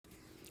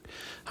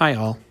Hi,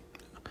 all.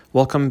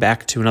 Welcome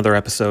back to another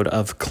episode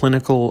of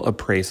Clinical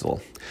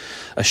Appraisal,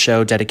 a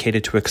show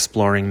dedicated to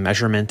exploring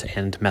measurement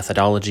and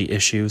methodology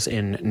issues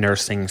in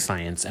nursing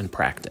science and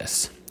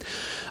practice.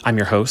 I'm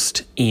your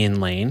host,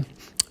 Ian Lane,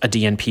 a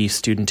DNP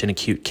student in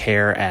acute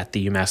care at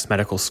the UMass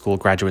Medical School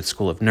Graduate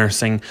School of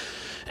Nursing,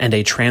 and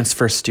a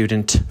transfer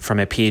student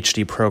from a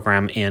PhD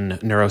program in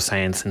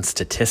neuroscience and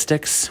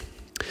statistics.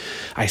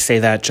 I say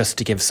that just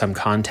to give some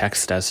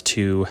context as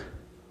to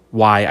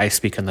why I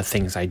speak on the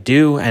things I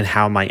do and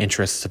how my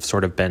interests have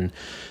sort of been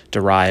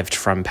derived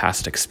from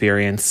past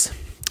experience,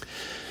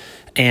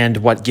 and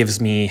what gives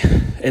me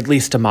at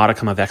least a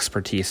modicum of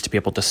expertise to be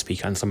able to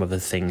speak on some of the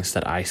things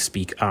that I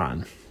speak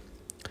on.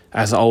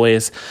 As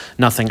always,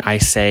 nothing I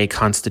say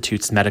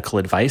constitutes medical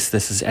advice.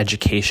 This is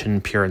education,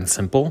 pure and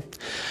simple.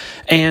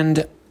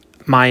 And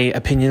my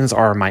opinions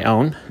are my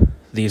own.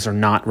 These are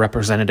not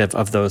representative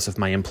of those of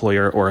my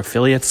employer or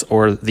affiliates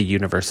or the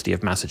University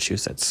of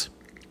Massachusetts.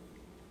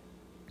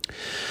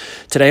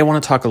 Today, I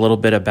want to talk a little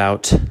bit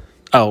about,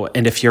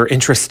 and if you're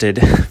interested,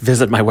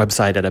 visit my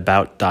website at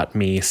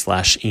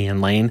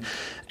about.me/Ian Lane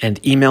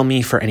and email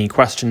me for any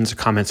questions,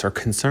 comments, or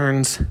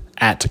concerns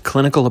at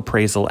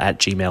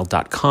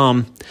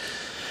clinicalappraisal@gmail.com.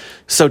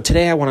 So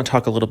today, I want to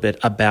talk a little bit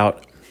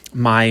about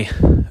my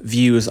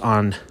views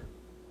on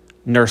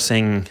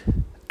nursing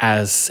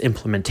as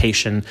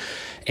implementation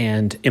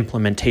and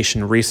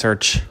implementation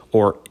research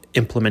or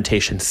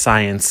implementation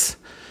science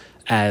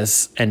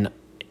as an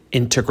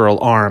integral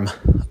arm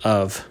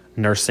of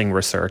nursing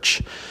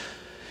research,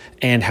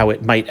 and how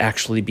it might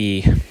actually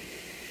be,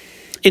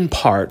 in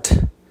part,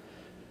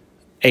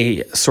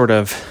 a sort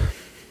of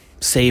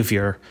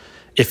savior,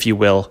 if you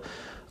will,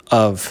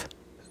 of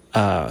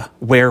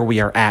where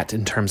we are at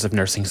in terms of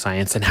nursing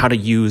science and how to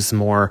use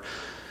more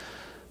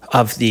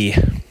of the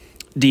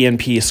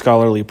DNP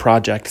scholarly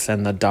projects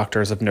and the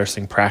doctors of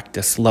nursing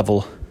practice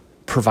level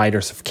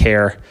providers of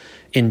care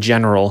in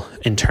general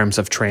in terms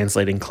of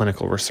translating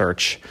clinical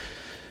research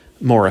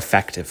more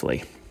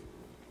effectively.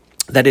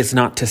 That is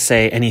not to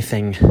say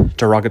anything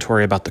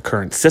derogatory about the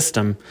current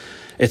system.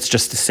 It's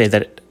just to say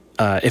that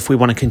if we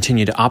want to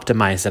continue to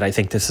optimize it, I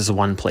think this is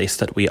one place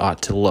that we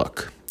ought to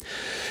look.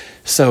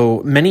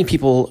 So many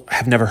people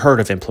have never heard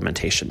of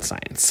implementation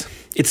science.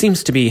 It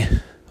seems to be,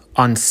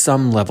 on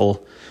some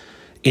level,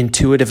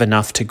 intuitive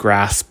enough to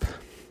grasp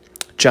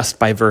just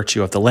by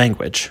virtue of the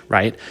language,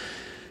 right?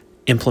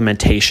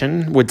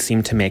 Implementation would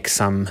seem to make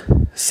some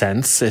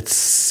sense. It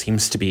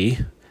seems to be,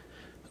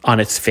 on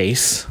its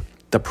face,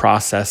 the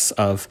process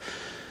of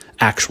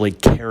actually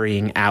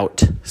carrying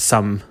out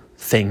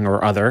something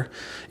or other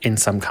in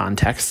some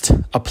context,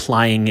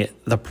 applying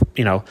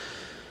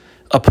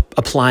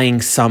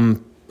applying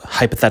some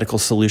hypothetical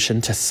solution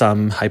to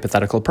some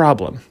hypothetical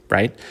problem,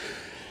 right?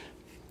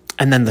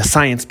 And then the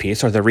science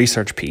piece or the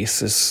research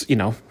piece is,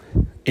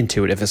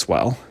 intuitive as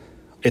well.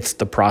 It's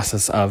the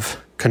process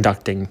of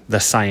conducting the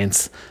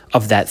science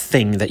of that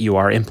thing that you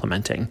are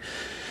implementing.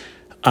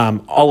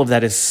 All of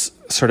that is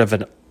sort of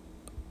an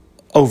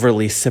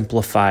overly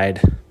simplified,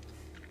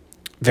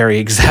 very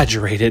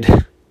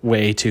exaggerated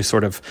way to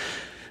sort of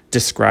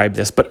describe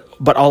this.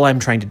 But all I'm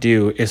trying to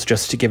do is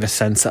just to give a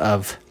sense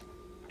of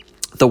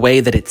the way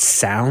that it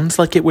sounds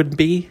like it would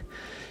be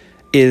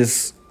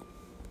is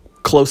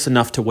close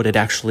enough to what it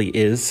actually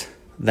is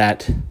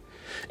that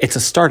it's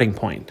a starting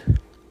point.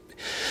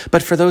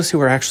 But for those who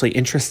are actually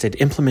interested,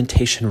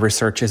 implementation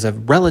research is a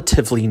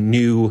relatively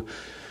new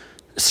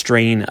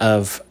strain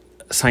of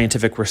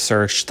scientific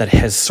research that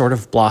has sort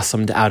of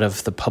blossomed out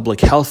of the public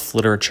health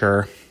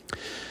literature,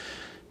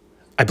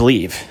 I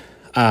believe.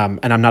 And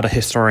I'm not a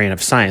historian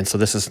of science, so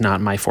this is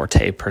not my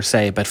forte per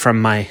se, but from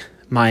my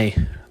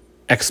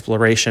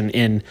exploration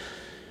in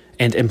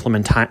and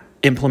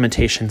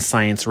implementation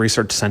science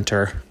research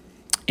center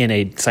in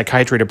a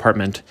psychiatry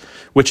department,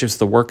 which is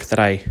the work that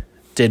I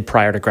did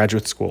prior to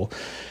graduate school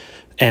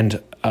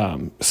and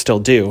still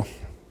do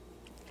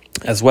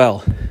as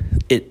well,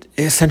 it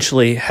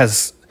essentially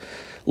has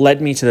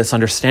led me to this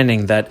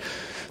understanding that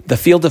the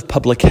field of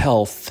public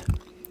health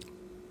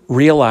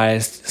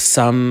realized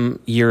some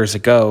years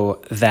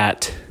ago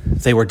that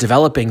they were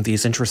developing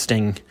these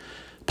interesting,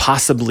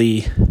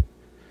 possibly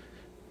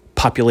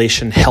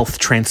population health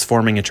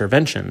transforming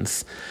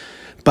interventions,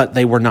 but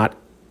they were not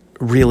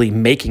really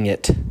making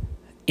it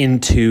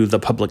into the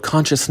public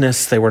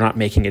consciousness. They were not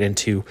making it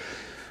into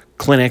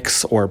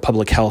clinics or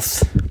public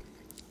health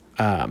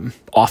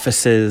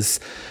offices.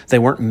 They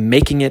weren't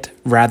making it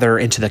rather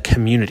into the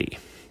community.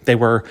 They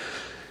were,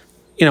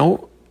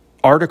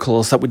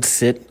 articles that would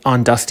sit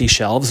on dusty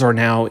shelves or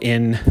now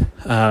in,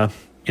 they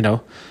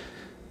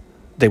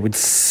would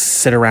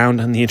sit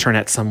around on the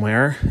internet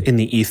somewhere in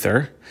the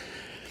ether,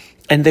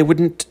 and they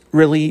wouldn't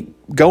really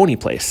go any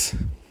place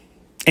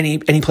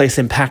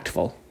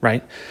impactful,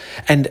 right?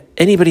 And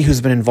anybody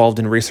who's been involved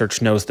in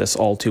research knows this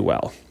all too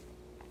well.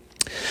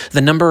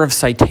 The number of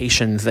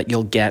citations that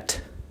you'll get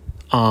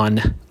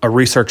on a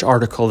research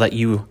article that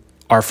you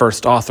are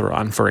first author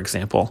on, for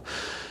example,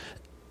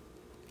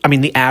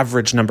 the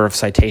average number of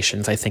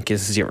citations, I think,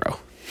 is 0.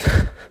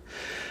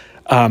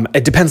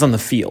 It depends on the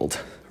field,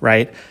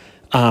 right?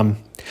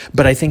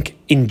 But I think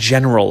in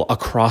general,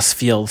 across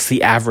fields,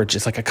 the average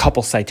is like a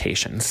couple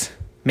citations,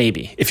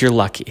 maybe, if you're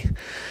lucky.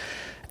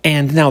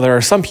 And now there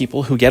are some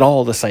people who get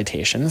all the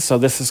citations, so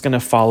this is going to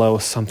follow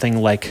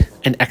something like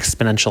an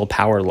exponential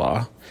power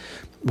law,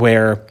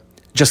 where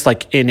just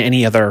like in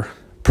any other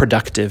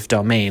productive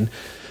domain,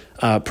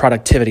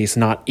 productivity is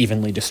not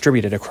evenly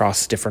distributed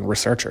across different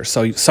researchers.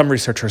 So some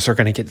researchers are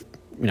going to get,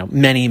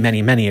 many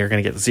are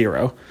going to get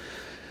 0.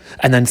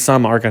 And then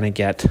some are going to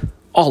get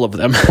all of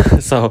them.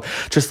 So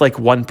just like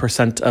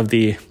 1% of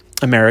the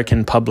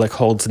American public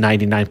holds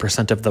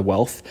 99% of the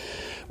wealth,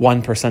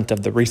 1%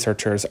 of the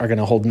researchers are going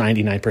to hold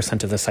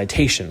 99% of the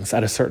citations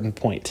at a certain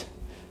point,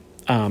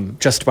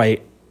 just by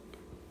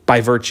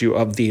virtue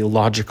of the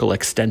logical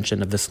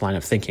extension of this line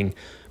of thinking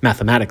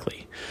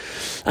mathematically.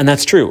 And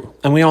that's true.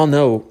 And we all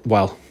know,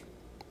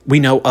 we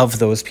know of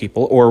those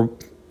people, or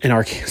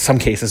in some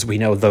cases, we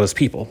know those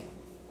people.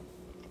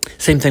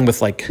 Same thing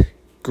with like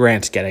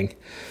grant getting.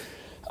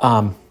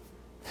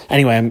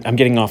 Anyway, I'm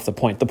getting off the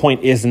point. The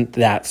point isn't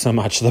that so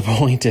much. The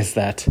point is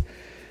that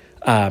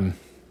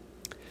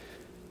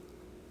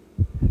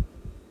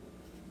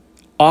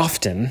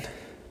often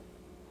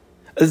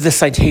the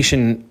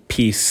citation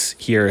piece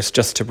here is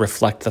just to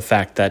reflect the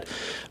fact that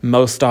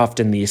most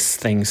often these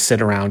things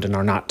sit around and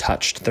are not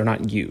touched. They're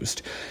not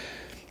used.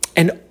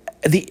 And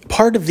the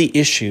part of the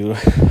issue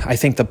I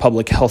think the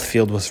public health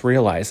field was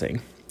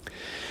realizing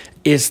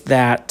is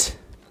that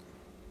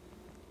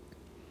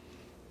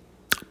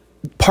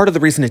part of the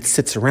reason it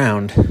sits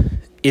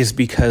around is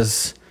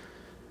because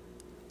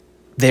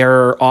there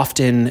are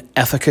often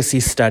efficacy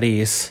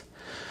studies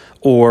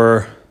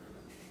or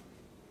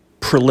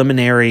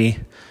preliminary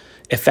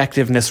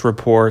effectiveness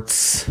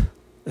reports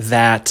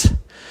that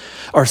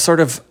are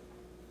sort of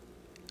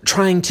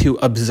trying to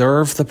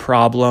observe the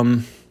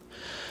problem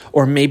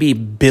or maybe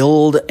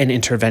build an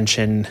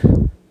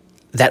intervention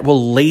that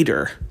will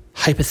later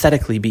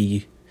hypothetically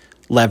be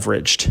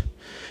leveraged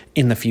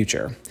in the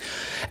future.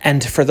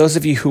 And for those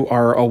of you who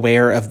are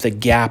aware of the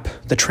gap,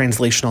 the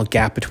translational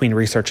gap between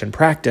research and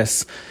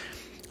practice,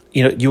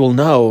 you will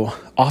know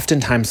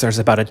oftentimes there's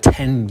about a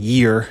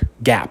 10-year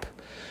gap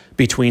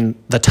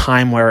between the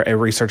time where a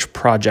research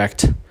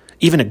project,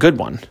 even a good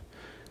one,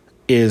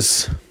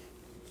 is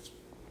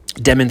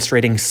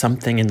demonstrating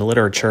something in the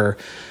literature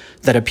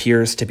that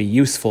appears to be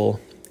useful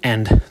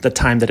and the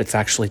time that it's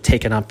actually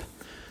taken up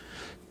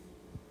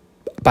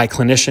by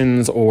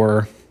clinicians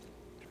or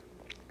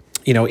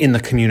in the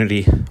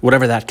community,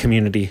 whatever that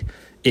community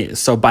is.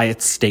 So by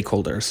its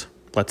stakeholders,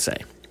 let's say.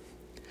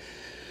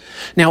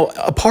 Now,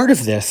 a part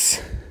of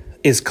this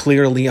is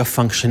clearly a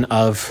function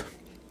of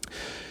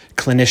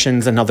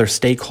clinicians and other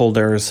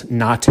stakeholders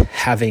not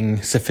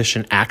having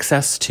sufficient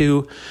access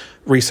to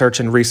research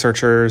and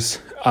researchers,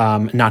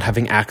 not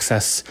having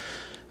access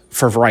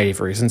for a variety of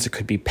reasons. It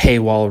could be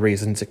paywall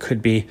reasons. It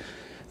could be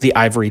the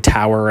ivory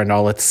tower and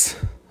all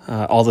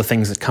the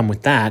things that come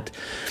with that.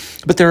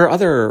 But there are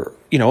other,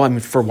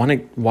 for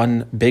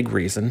one big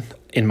reason,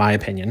 in my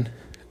opinion,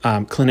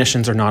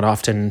 clinicians are not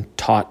often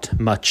taught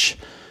much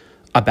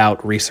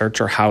about research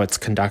or how it's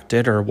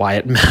conducted or why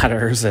it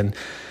matters. And,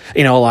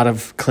 a lot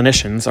of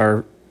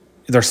clinicians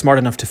they're smart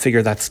enough to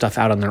figure that stuff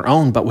out on their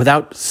own, but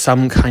without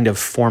some kind of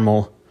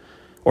formal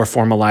or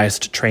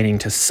formalized training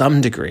to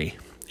some degree,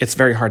 it's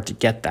very hard to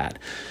get that.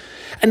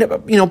 And,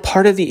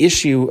 part of the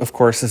issue, of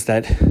course, is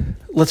that,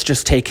 let's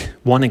just take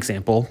one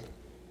example.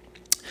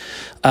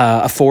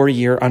 A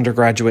 4-year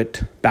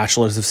undergraduate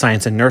Bachelor's of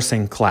Science in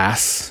Nursing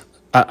class,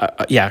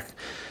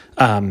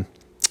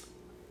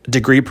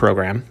 degree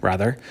program,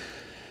 rather,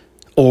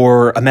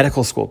 or a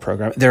medical school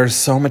program. There's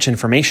so much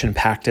information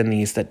packed in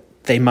these that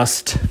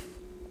there's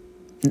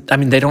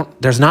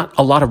not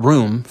a lot of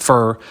wiggle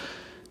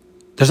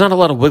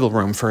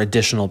room for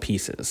additional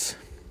pieces.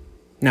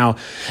 Now,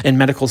 in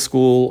medical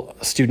school,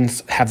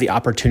 students have the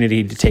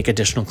opportunity to take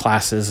additional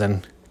classes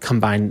and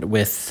combined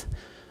with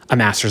a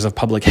master's of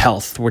public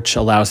health, which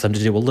allows them to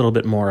do a little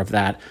bit more of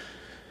that.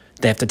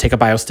 They have to take a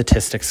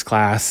biostatistics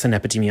class, an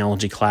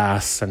epidemiology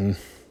class, and,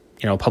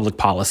 public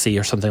policy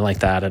or something like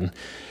that, and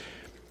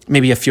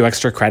maybe a few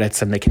extra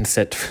credits, and they can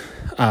sit,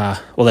 they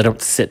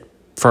don't sit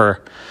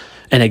for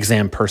an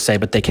exam per se,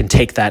 but they can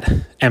take that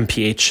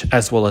MPH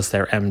as well as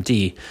their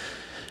MD.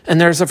 And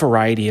there's a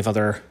variety of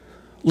other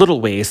little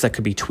ways that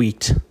could be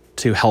tweaked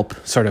to help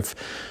sort of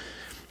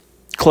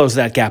close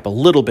that gap a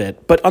little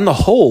bit. But on the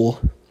whole,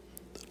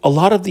 a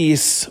lot of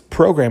these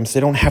programs, they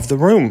don't have the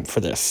room for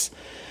this.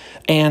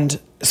 And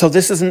so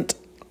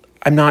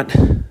I'm not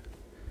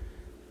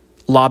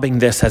lobbing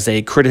this as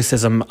a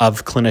criticism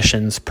of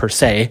clinicians per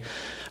se,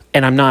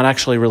 and I'm not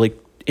actually really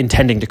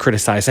intending to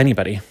criticize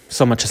anybody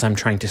so much as I'm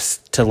trying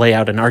to lay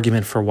out an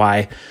argument for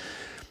why,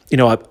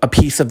 a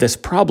piece of this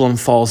problem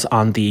falls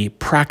on the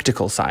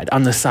practical side,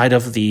 on the side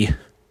of the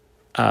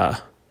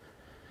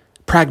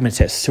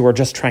pragmatists who are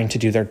just trying to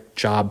do their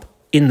job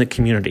in the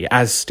community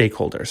as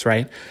stakeholders,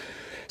 right?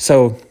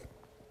 So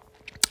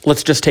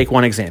let's just take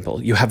one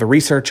example. You have a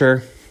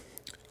researcher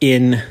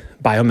in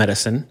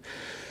biomedicine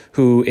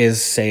who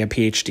is, say, a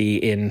PhD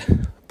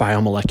in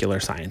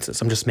biomolecular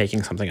sciences. I'm just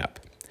making something up.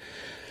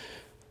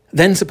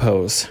 Then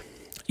suppose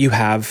you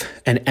have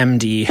an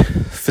MD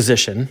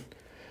physician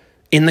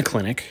in the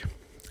clinic,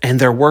 and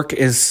their work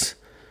is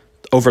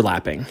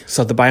overlapping.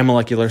 So the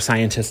biomolecular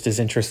scientist is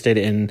interested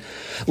in,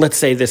 let's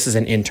say this is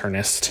an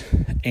internist,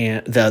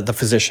 and the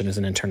physician is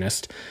an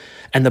internist,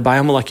 and the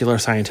biomolecular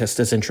scientist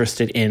is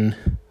interested in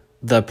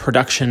the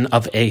production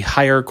of a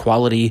higher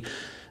quality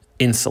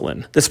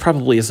insulin. This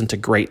probably isn't a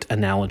great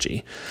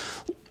analogy.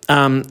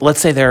 Let's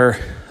say they're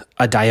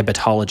a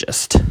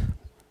diabetologist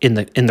in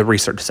the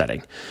research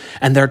setting,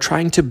 and they're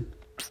trying to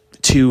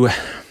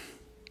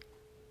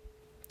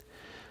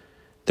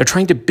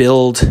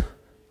build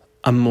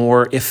a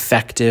more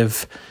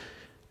effective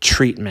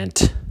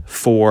treatment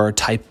for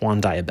type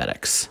 1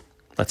 diabetics.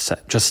 Let's say,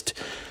 just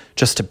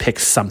to pick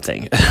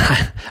something.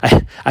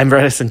 I'm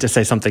reticent to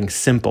say something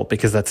simple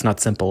because that's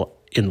not simple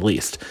in the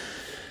least.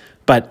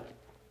 But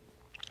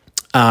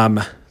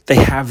they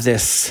have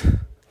this,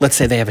 let's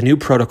say they have a new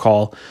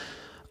protocol.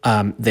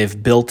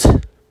 They've built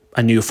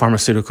a new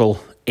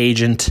pharmaceutical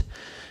agent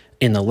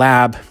in the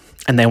lab,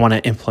 and they want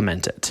to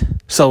implement it.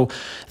 So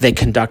they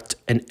conduct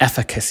an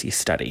efficacy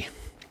study.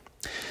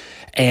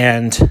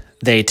 And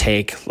they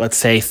take, let's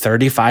say,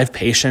 35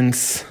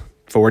 patients,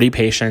 40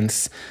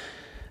 patients,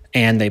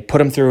 and they put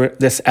them through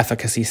this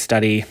efficacy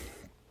study.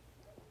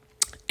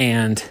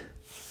 And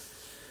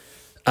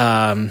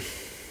I'm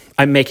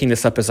making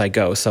this up as I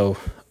go, so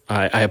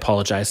I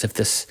apologize if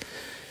this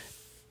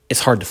is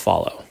hard to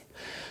follow.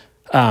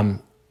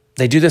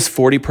 They do this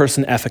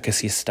 40-person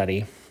efficacy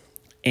study,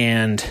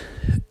 and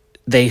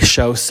they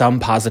show some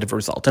positive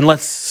result. And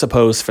let's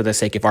suppose, for the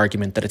sake of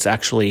argument, that it's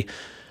actually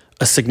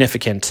a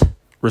significant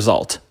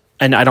result.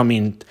 And I don't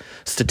mean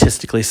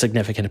statistically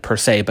significant per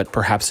se, but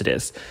perhaps it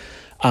is.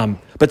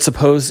 But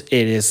suppose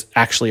it is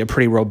actually a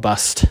pretty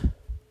robust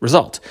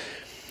result.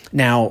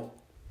 Now,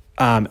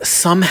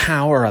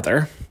 somehow or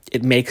other,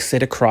 it makes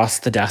it across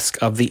the desk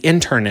of the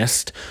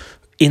internist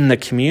in the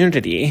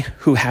community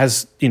who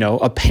has,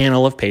 a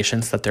panel of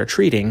patients that they're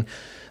treating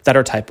that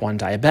are type 1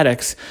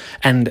 diabetics.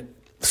 And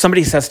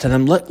somebody says to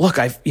them, look,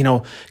 I've,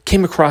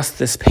 came across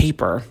this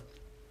paper,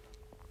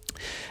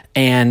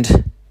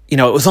 and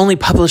it was only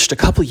published a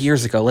couple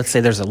years ago. Let's say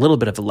there's a little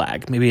bit of a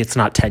lag. Maybe it's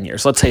not 10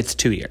 years. Let's say it's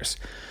 2 years.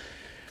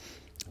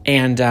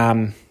 And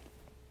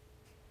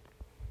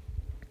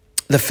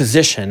the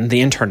physician,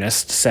 the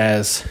internist,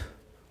 says,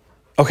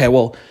 okay,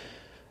 well,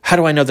 how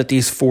do I know that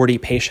these 40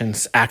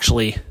 patients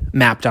actually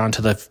mapped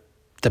onto the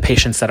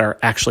patients that are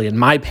actually in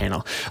my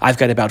panel? I've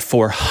got about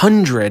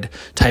 400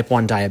 type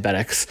 1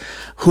 diabetics.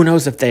 Who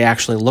knows if they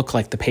actually look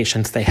like the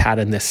patients they had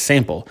in this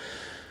sample?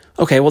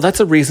 Okay, well, that's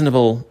a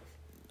reasonable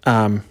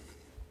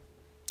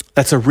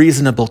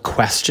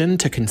question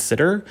to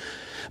consider.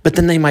 But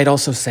then they might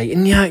also say,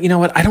 and yeah, you know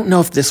what? I don't know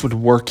if this would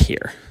work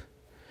here.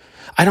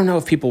 I don't know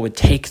if people would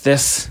take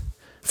this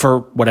for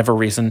whatever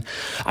reason.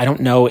 I don't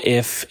know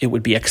if it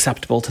would be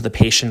acceptable to the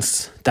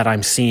patients that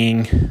I'm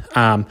seeing.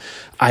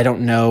 I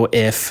don't know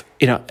if,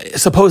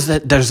 suppose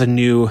that there's a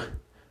new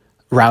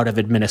route of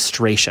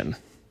administration,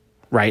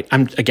 right?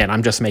 I'm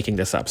just making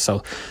this up.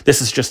 So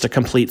this is just a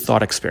complete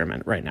thought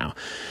experiment right now.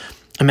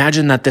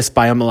 Imagine that this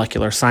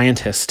biomolecular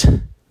scientist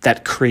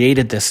that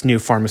created this new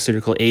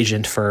pharmaceutical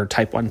agent for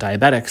type 1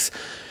 diabetics,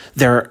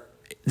 they're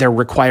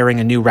requiring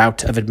a new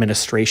route of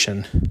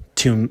administration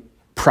to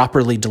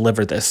properly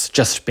deliver this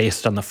just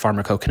based on the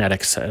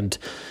pharmacokinetics and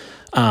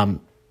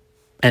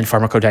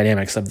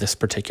pharmacodynamics of this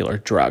particular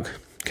drug,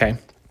 okay?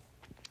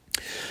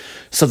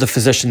 So the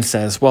physician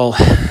says, well,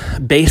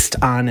 based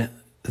on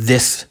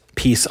this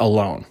piece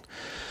alone,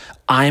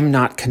 I'm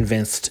not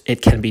convinced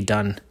it can be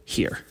done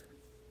here.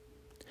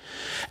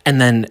 And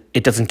then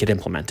it doesn't get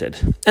implemented.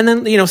 And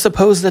then,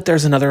 suppose that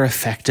there's another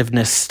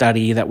effectiveness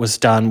study that was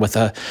done with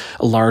a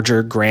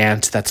larger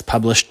grant that's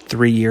published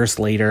 3 years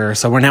later.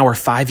 So we're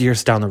 5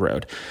 years down the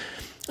road.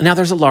 Now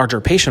there's a larger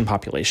patient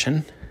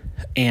population,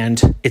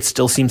 and it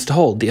still seems to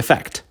hold. The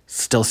effect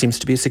still seems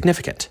to be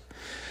significant.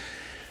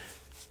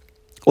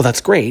 Well, that's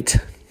great.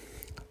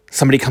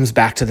 Somebody comes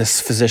back to this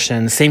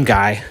physician, same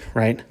guy,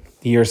 right?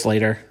 Years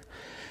later.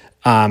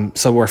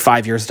 So we're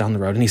 5 years down the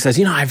road, and he says,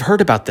 I've heard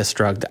about this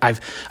drug.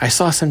 I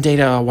saw some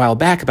data a while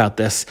back about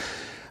this.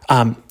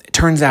 It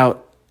turns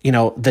out,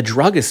 the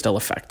drug is still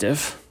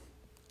effective,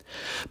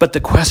 but the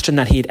question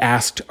that he'd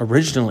asked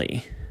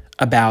originally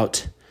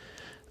about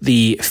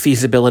the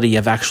feasibility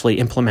of actually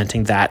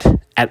implementing that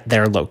at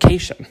their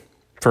location,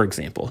 for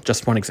example,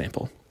 just one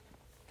example,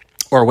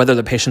 or whether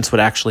the patients would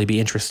actually be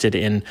interested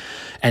in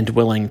and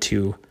willing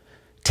to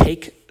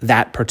take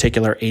that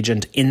particular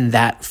agent in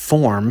that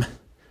form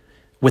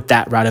with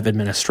that route of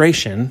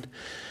administration,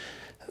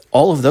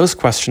 all of those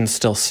questions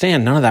still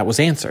stand. None of that was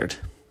answered.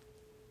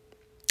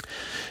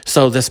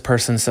 So this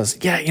person says,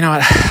 yeah,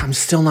 I'm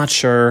still not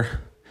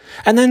sure.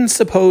 And then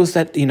suppose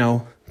that,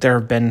 there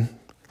have been,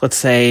 let's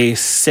say,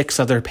 6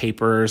 other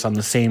papers on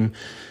the same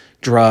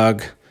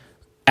drug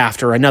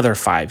after another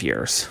 5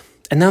 years.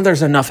 And now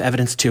there's enough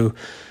evidence to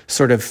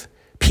sort of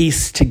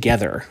piece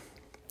together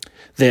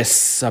this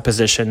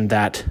supposition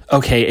that,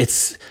 okay,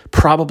 it's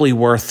probably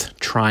worth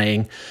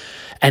trying.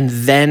 And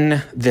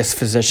then this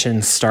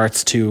physician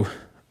starts to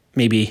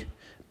maybe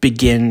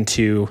begin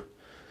to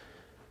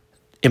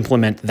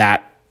implement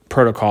that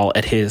protocol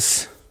at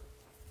his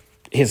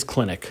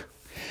clinic.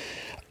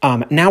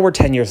 Now we're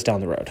 10 years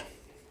down the road.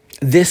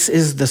 This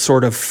is the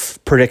sort of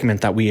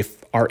predicament that we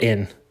are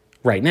in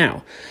right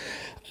now.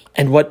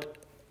 And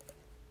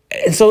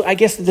so I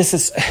guess this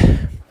is,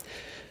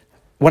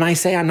 when I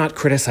say I'm not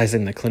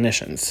criticizing the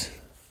clinicians,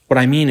 what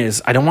I mean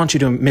is I don't want you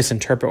to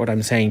misinterpret what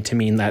I'm saying to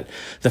mean that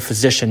the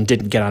physician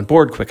didn't get on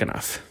board quick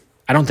enough.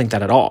 I don't think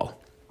that at all.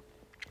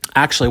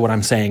 Actually, what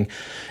I'm saying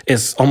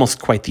is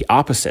almost quite the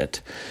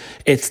opposite.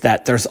 It's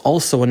that there's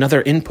also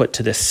another input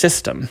to this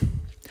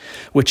system,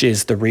 which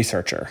is the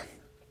researcher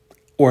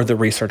or the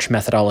research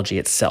methodology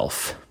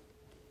itself,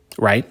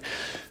 right?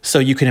 So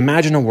you can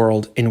imagine a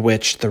world in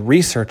which the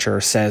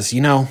researcher says,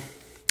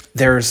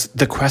 there's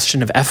the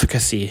question of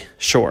efficacy,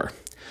 sure,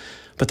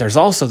 but there's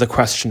also the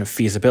question of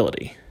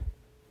feasibility,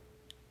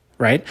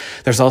 right?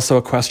 There's also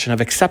a question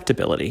of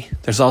acceptability.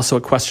 There's also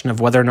a question of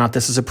whether or not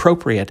this is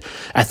appropriate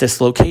at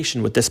this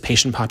location with this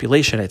patient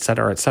population, et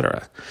cetera, et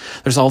cetera.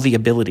 There's all the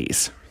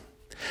abilities: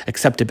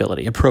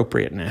 acceptability,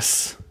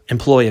 appropriateness,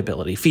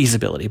 employability,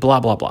 feasibility, blah,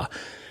 blah, blah.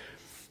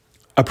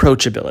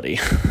 Approachability.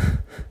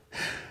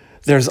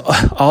 There's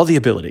all the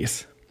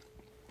abilities.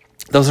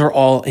 Those are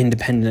all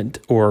independent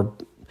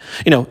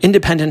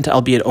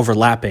albeit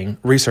overlapping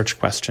research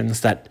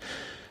questions that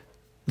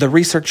the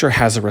researcher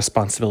has a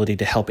responsibility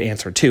to help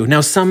answer too.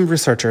 Now, some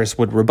researchers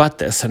would rebut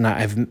this, and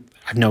I've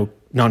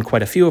known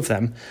quite a few of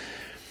them.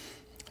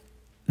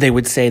 They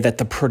would say that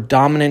the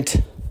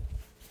predominant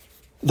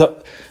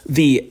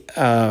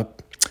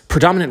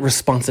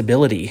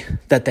responsibility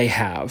that they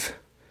have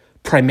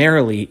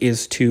primarily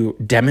is to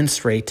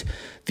demonstrate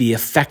the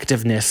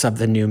effectiveness of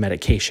the new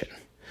medication.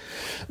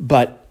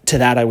 But to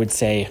that, I would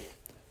say,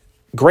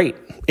 great,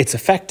 it's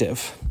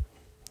effective,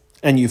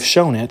 and you've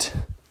shown it,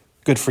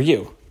 good for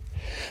you.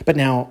 But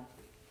now,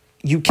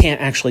 you can't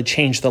actually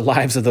change the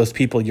lives of those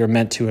people you're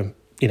meant to,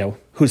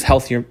 whose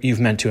health you've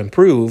meant to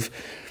improve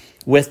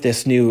with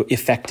this new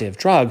effective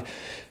drug,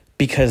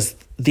 because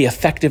the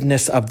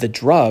effectiveness of the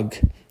drug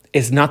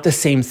is not the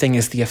same thing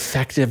as the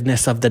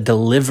effectiveness of the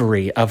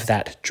delivery of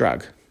that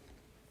drug.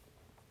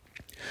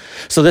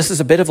 So this is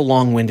a bit of a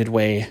long-winded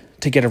way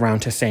to get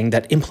around to saying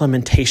that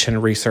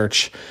implementation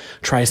research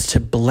tries to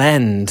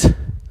blend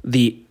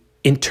the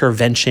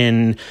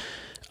intervention,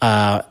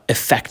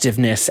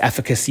 effectiveness,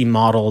 efficacy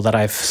model that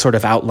I've sort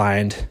of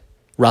outlined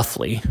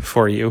roughly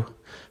for you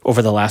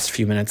over the last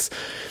few minutes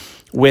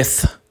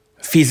with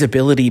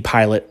feasibility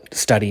pilot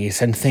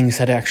studies and things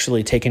that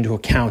actually take into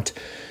account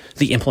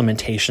the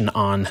implementation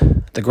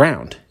on the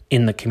ground,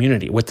 in the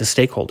community, with the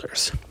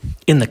stakeholders,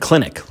 in the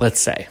clinic, let's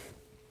say.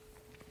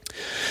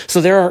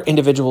 So there are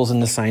individuals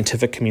in the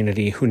scientific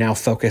community who now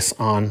focus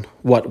on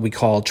what we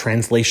call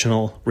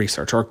translational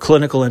research, or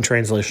clinical and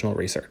translational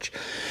research.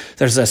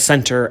 There's a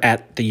center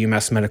at the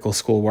UMass Medical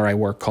School where I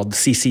work called the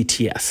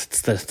CCTS.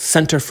 It's the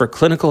Center for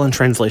Clinical and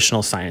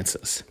Translational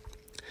Sciences.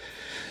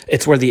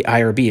 It's where the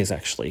IRB is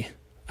actually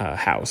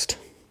housed.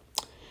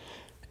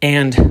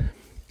 And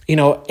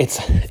it's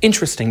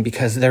interesting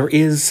because there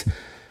is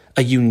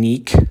a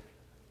unique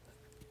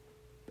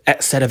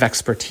set of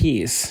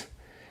expertise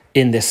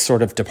in this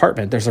sort of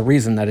department. There's a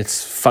reason that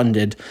it's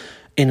funded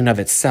in and of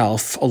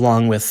itself,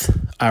 along with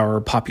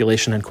our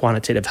population and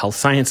quantitative health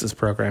sciences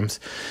programs.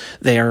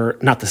 They are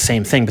not the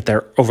same thing, but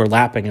they're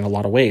overlapping in a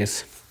lot of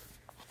ways.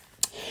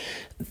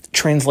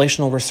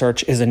 Translational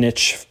research is a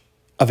niche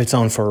of its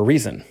own for a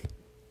reason.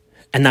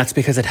 And that's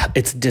because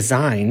it's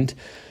designed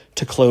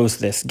to close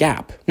this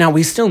gap. Now,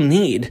 we still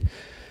need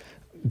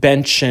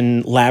bench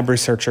and lab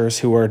researchers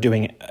who are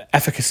doing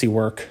efficacy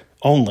work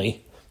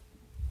only.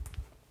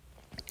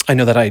 I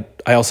know that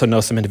I also know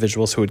some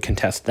individuals who would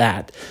contest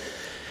that.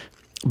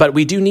 But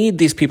we do need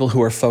these people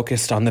who are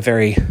focused on the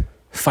very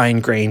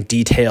fine-grained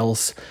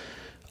details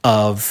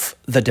of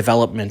the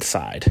development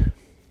side.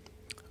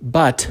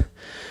 But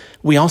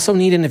we also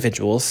need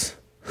individuals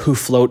who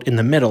float in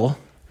the middle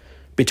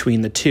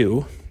between the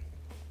two.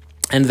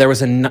 And there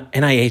was an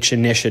NIH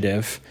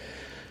initiative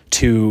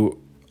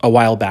a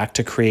while back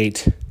to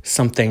create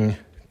something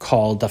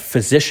called a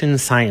physician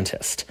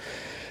scientist.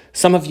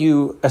 Some of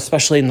you,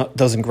 especially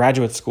those in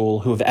graduate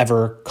school who have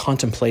ever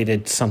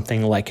contemplated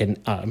something like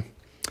a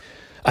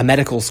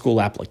medical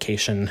school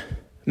application,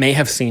 may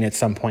have seen at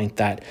some point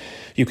that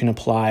you can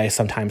apply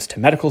sometimes to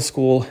medical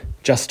school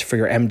just for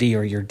your MD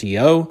or your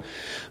DO,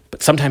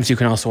 but sometimes you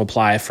can also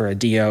apply for a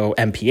DO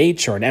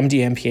MPH or an MD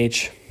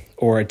MPH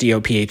or a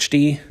DO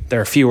PhD.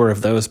 There are fewer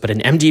of those, but an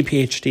MD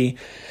PhD.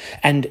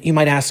 And you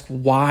might ask,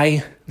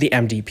 why the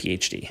MD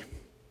PhD?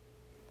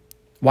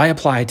 Why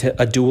apply to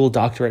a dual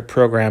doctorate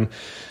program?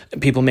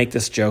 People make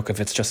this joke if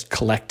it's just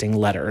collecting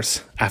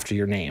letters after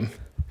your name.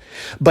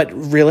 But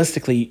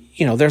realistically,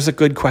 there's a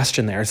good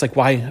question there. It's like,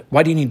 why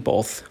do you need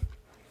both?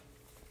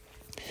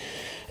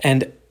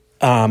 And,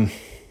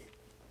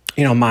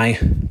 my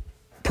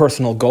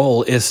personal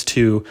goal is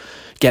to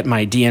get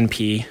my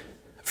DNP,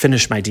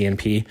 finish my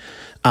DNP,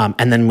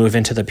 and then move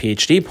into the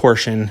PhD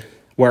portion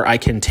where I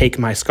can take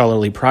my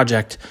scholarly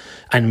project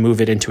and move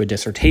it into a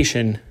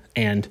dissertation.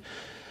 And,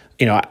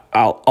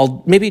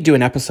 I'll maybe do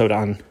an episode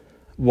on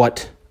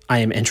what I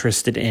am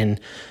interested in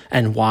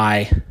and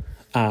why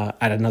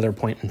at another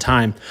point in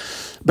time.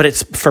 But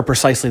it's for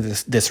precisely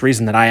this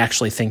reason that I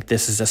actually think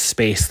this is a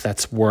space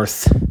that's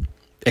worth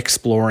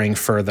exploring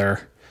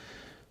further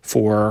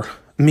for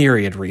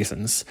myriad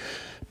reasons.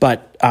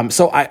 But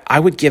so I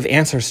would give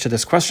answers to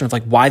this question of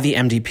like, why the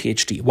MD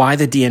PhD? Why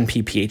the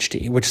DNP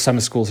PhD, which some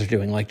schools are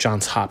doing, like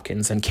Johns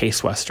Hopkins and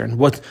Case Western?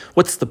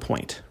 What's the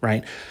point,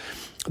 right?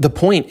 The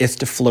point is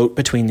to float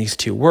between these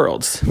two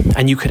worlds.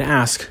 And you could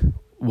ask,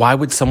 why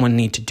would someone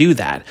need to do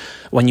that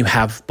when you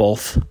have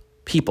both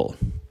people?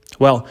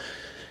 Well,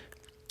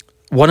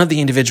 one of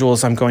the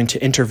individuals I'm going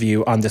to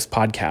interview on this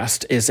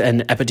podcast is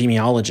an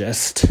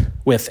epidemiologist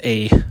with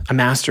a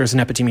master's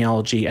in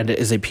epidemiology and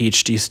is a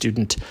PhD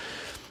student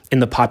in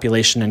the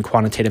Population and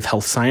Quantitative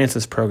Health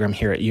Sciences program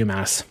here at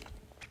UMass.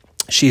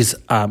 She's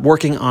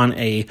working on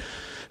a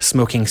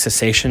smoking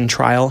cessation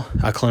trial,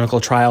 a clinical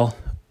trial.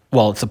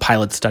 Well, it's a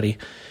pilot study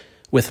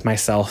with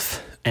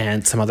myself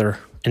and some other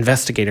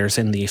investigators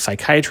in the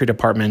psychiatry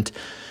department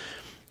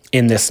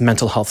in this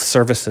mental health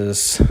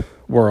services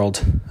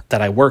world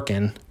that I work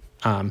in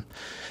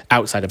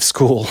outside of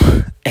school.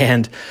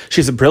 And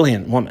she's a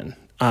brilliant woman.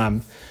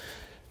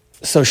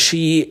 So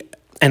she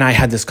and I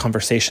had this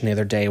conversation the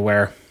other day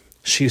where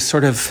she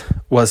sort of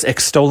was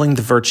extolling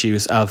the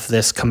virtues of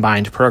this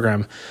combined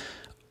program.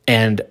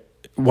 And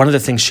one of the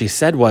things she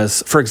said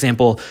was, for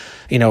example,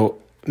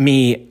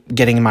 me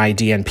getting my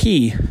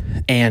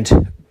DNP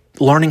and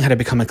learning how to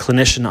become a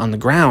clinician on the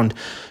ground,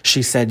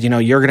 she said,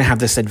 you're going to have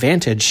this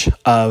advantage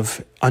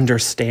of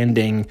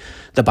understanding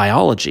the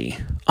biology,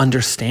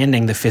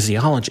 understanding the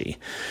physiology.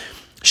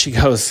 She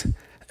goes,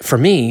 for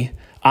me,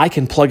 I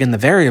can plug in the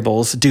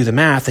variables, do the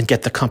math, and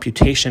get the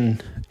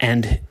computation,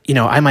 and,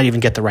 I might even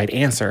get the right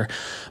answer,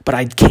 but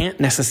I can't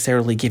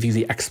necessarily give you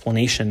the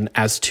explanation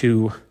as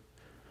to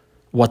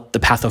what the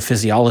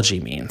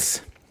pathophysiology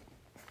means.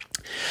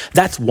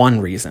 That's one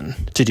reason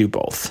to do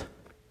both,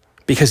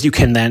 because you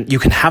can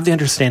have the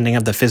understanding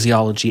of the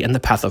physiology and the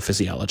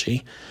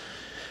pathophysiology,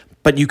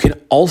 but you can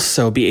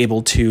also be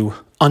able to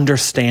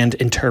understand,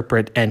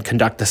 interpret, and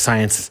conduct the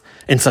science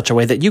in such a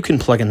way that you can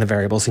plug in the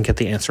variables and get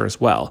the answer as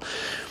well.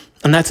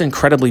 And that's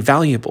incredibly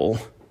valuable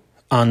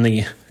on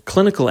the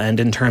clinical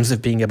end in terms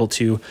of being able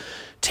to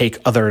take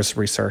others'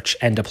 research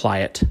and apply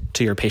it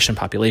to your patient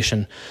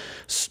population,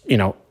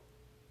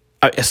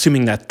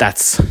 assuming that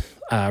that's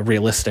a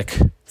realistic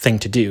thing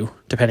to do,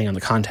 depending on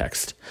the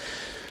context.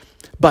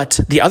 But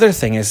the other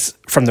thing is,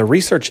 from the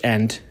research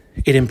end,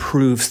 it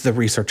improves the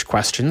research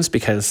questions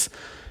because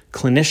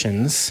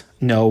clinicians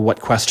know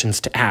what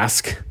questions to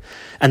ask,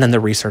 and then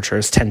the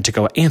researchers tend to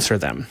go answer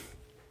them.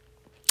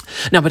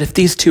 Now, but if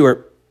these two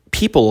are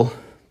people,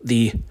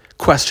 the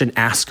question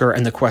asker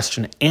and the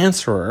question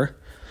answerer,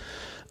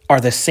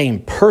 are the same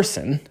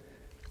person,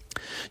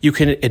 you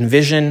can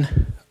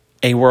envision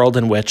a world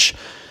in which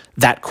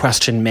that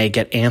question may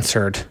get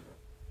answered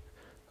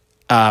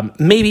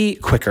maybe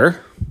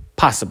quicker,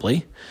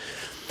 possibly,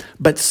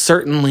 but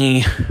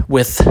certainly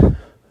with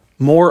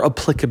more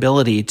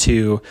applicability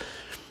to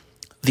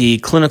the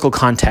clinical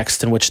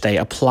context in which they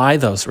apply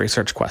those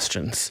research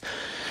questions.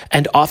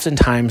 And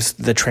oftentimes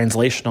the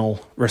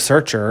translational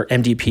researcher,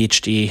 MD,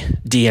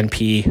 PhD,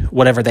 DNP,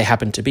 whatever they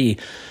happen to be,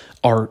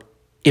 are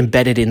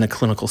embedded in the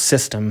clinical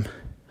system,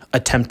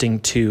 attempting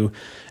to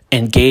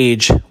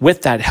engage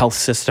with that health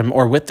system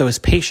or with those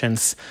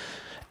patients.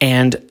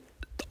 And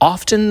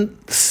often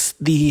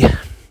the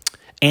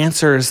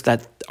answers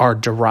that are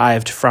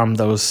derived from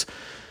those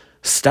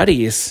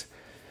studies,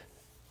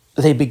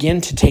 they begin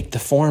to take the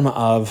form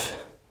of,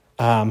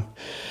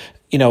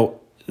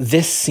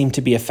 this seemed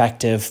to be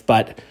effective,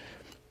 but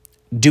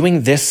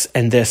doing this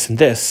and this and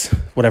this,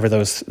 whatever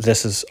those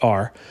thises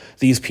are,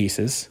 these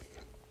pieces,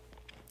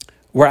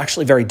 were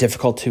actually very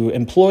difficult to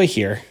employ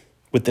here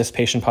with this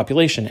patient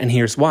population, and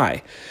here's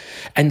why.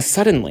 And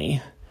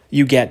suddenly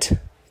you get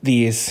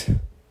these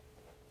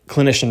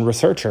clinician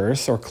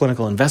researchers or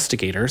clinical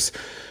investigators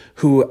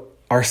who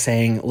are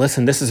saying,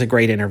 listen, this is a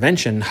great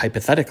intervention,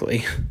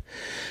 hypothetically,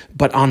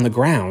 but on the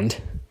ground,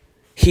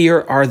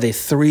 here are the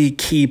three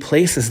key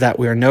places that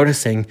we're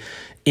noticing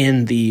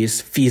in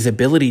these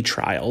feasibility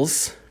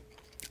trials,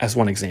 as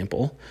one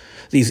example,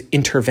 these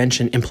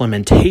intervention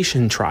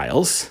implementation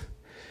trials,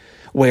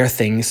 where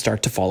things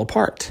start to fall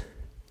apart.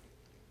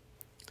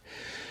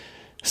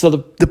 So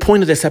the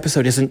point of this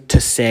episode isn't to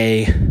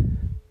say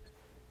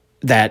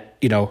that,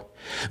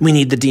 we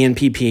need the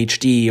DNP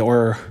PhD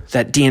or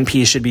that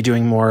DNP should be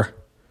doing more.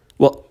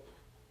 Well,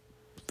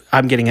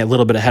 I'm getting a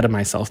little bit ahead of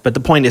myself, but the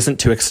point isn't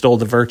to extol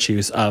the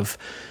virtues of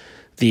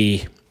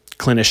the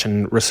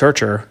clinician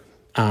researcher,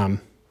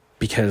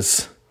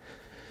 because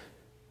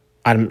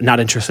I'm not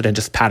interested in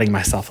just patting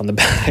myself on the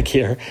back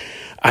here.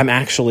 I'm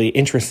actually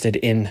interested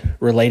in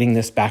relating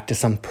this back to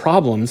some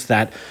problems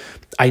that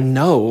I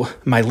know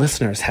my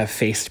listeners have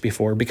faced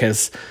before,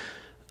 because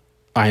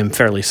I am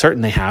fairly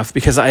certain they have,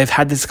 because I have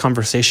had this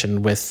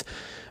conversation with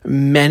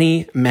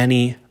many,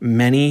 many,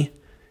 many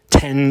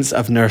tens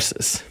of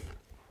nurses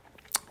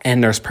and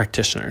nurse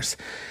practitioners.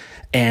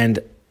 And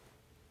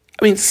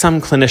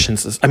some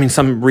clinicians,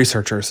 some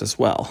researchers as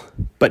well,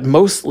 but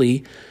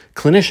mostly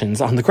clinicians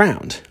on the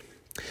ground.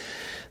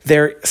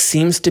 There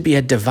seems to be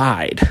a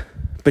divide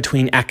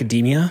between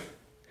academia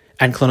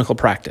and clinical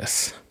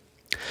practice.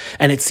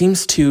 And it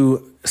seems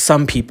to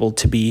some people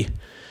to be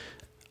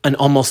an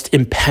almost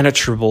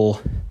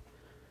impenetrable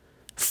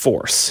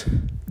force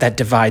that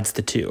divides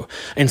the two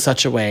in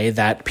such a way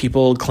that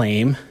people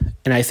claim,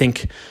 and I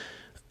think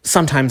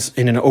sometimes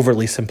in an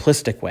overly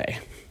simplistic way,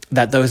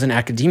 that those in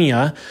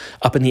academia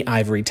up in the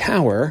ivory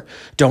tower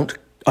don't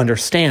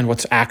understand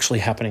what's actually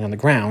happening on the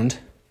ground.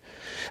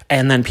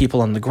 And then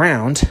people on the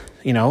ground,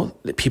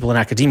 people in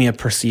academia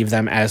perceive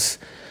them as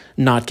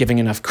not giving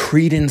enough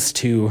credence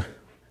to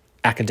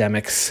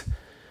academics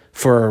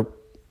for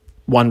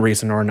one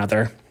reason or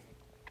another.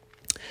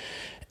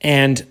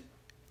 And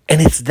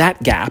it's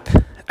that gap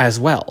as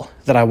well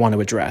that I want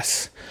to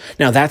address.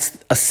 Now, that's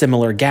a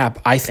similar gap,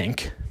 I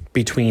think,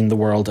 between the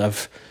world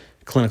of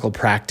clinical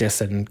practice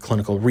and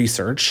clinical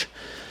research.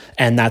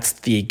 And that's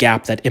the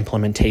gap that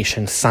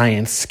implementation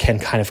science can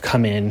kind of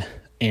come in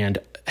and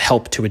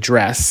help to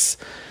address.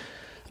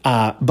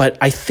 But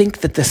I think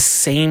that the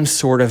same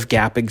sort of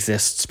gap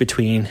exists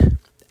between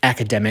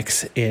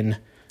academics in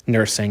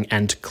nursing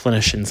and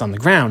clinicians on the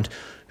ground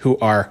who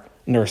are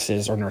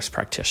nurses or nurse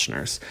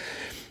practitioners.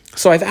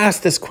 So I've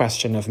asked this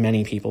question of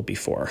many people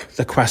before,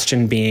 the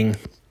question being,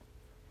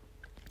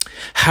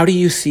 how do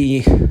you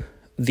see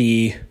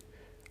the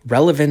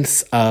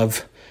relevance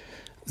of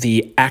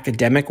the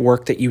academic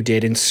work that you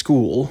did in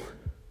school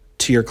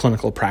to your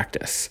clinical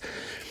practice?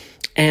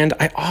 And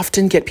I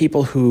often get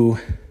people who,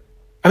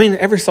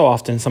 every so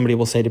often somebody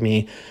will say to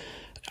me,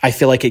 I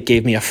feel like it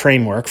gave me a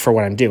framework for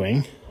what I'm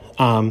doing.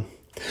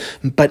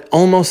 But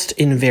almost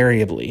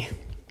invariably,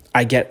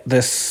 I get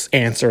this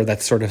answer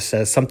that sort of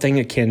says something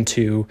akin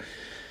to,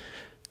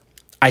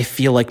 I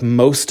feel like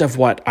most of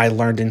what I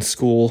learned in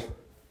school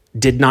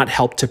did not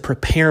help to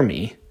prepare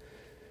me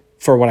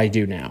for what I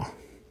do now.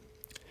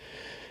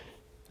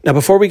 Now,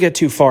 before we get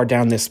too far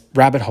down this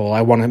rabbit hole,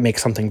 I want to make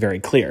something very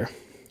clear.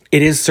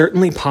 It is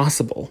certainly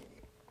possible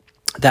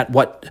that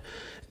what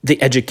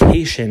the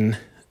education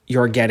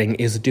you're getting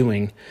is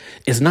doing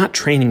is not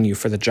training you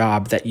for the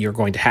job that you're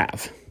going to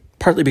have,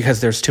 partly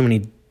because there's too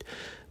many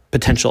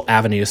potential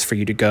avenues for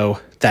you to go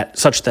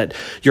such that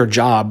your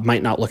job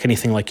might not look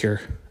anything like your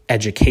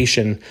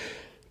education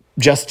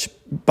just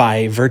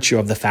by virtue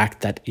of the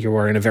fact that you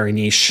are in a very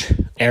niche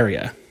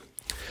area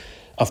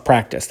of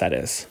practice, that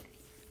is.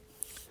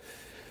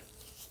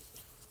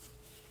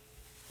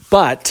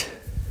 But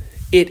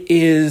it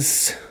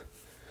is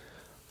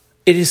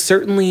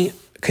certainly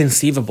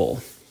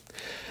conceivable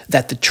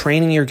that the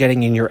training you're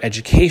getting in your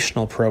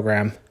educational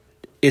program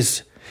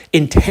is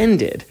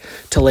intended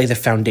to lay the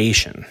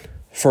foundation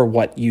for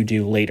what you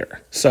do later.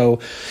 So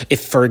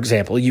if, for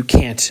example, you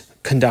can't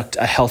conduct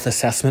a health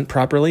assessment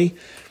properly,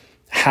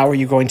 how are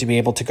you going to be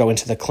able to go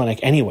into the clinic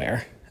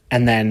anywhere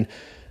and then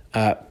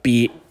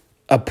be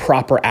a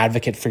proper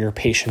advocate for your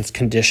patient's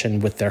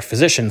condition with their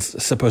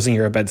physicians, supposing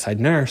you're a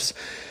bedside nurse?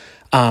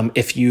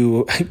 If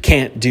you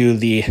can't do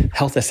the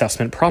health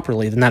assessment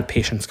properly, then that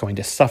patient's going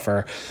to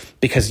suffer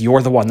because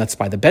you're the one that's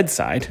by the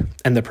bedside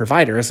and the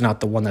provider is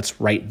not the one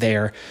that's right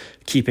there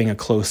keeping a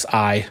close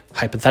eye,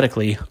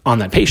 hypothetically, on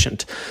that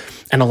patient.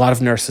 And a lot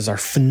of nurses are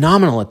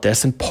phenomenal at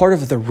this. And part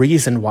of the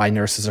reason why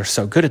nurses are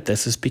so good at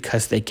this is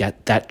because they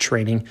get that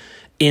training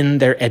in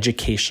their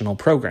educational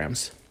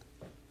programs.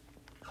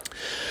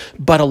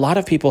 But a lot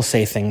of people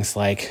say things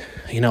like,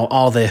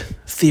 all the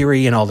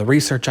theory and all the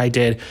research I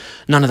did,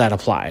 none of that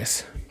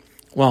applies.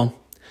 Well,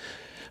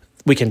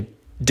 we can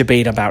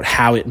debate about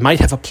how it might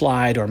have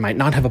applied or might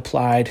not have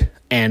applied,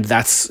 and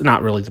that's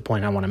not really the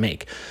point I want to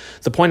make.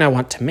 The point I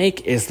want to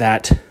make is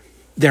that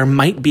there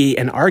might be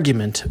an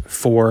argument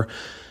for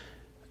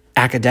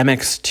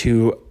academics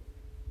to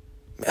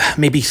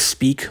maybe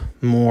speak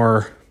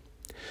more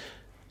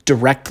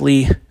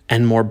directly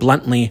and more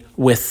bluntly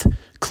with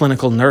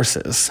clinical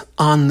nurses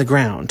on the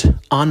ground,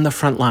 on the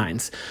front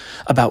lines,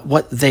 about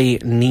what they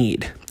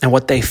need and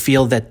what they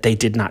feel that they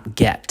did not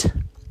get,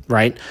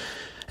 right?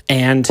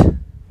 And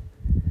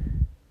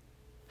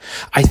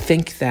I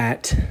think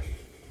that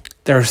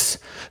there's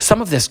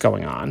some of this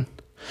going on.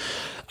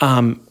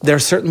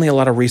 There's certainly a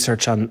lot of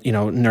research on,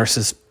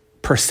 nurses'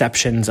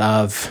 perceptions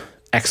of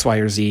X, Y,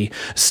 or Z,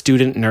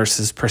 student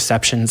nurses'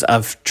 perceptions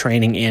of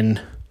training in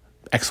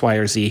X, Y,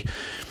 or Z.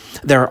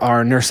 There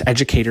are nurse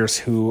educators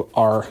who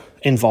are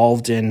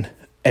involved in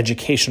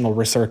educational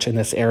research in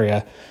this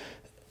area,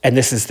 and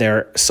this is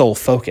their sole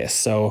focus.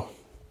 So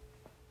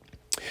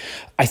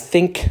I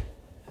think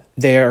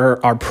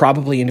there are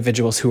probably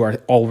individuals who are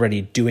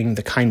already doing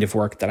the kind of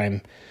work that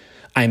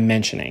I'm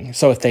mentioning.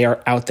 So if they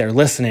are out there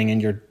listening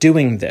and you're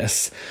doing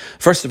this,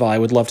 first of all, I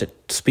would love to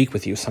speak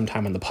with you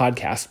sometime on the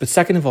podcast. But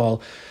second of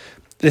all,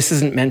 this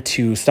isn't meant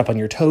to step on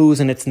your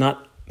toes, and it's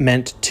not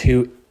meant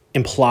to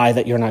imply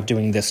that you're not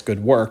doing this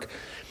good work.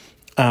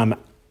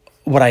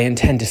 What I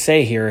intend to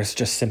say here is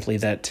just simply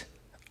that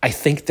I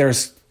think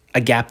there's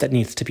a gap that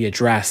needs to be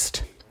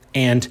addressed,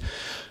 and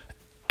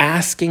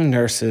asking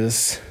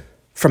nurses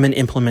from an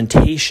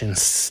implementation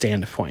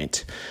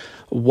standpoint,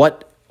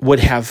 what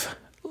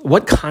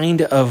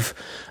kind of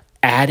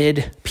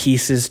added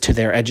pieces to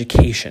their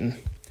education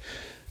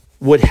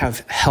would have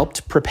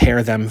helped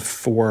prepare them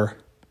for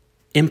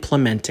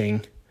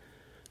implementing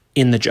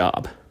in the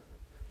job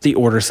the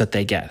orders that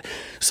they get.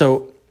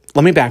 So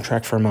let me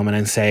backtrack for a moment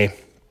and say,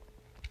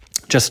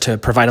 just to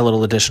provide a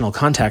little additional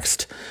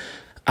context,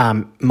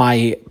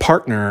 my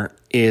partner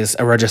is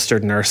a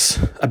registered nurse,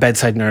 a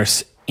bedside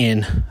nurse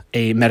in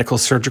a medical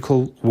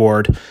surgical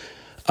ward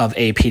of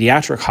a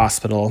pediatric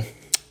hospital,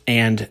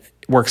 and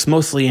works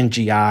mostly in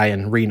GI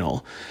and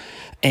renal.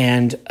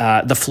 And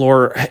the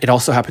floor, it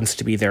also happens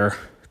to be their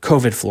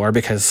COVID floor,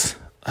 because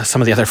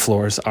some of the other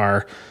floors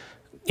are,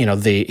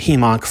 the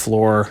HEMONC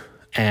floor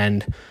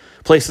and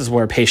places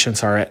where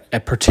patients are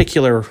at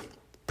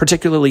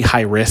particularly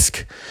high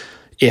risk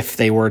if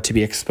they were to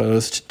be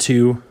exposed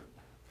to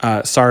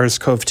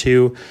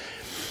SARS-CoV-2.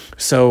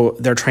 So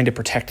they're trying to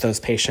protect those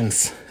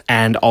patients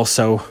and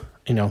also,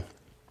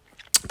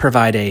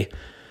 provide a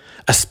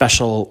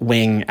special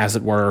wing, as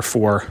it were,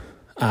 for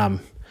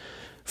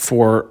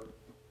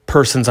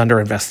persons under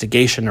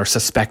investigation or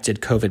suspected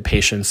COVID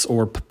patients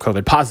or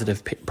COVID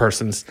positive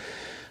persons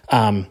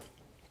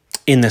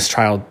in this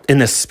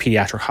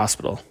pediatric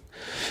hospital.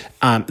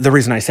 The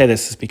reason I say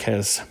this is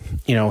because,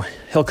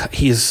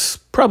 he's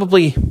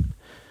probably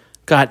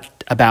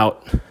got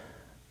about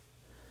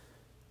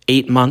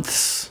 8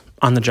 months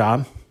on the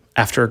job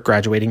after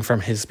graduating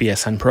from his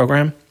BSN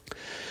program.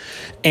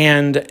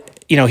 And,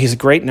 he's a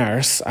great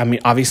nurse. I mean,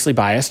 obviously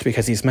biased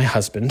because he's my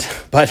husband,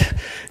 but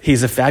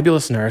he's a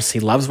fabulous nurse. He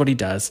loves what he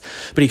does.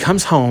 But he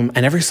comes home,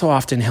 and every so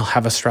often he'll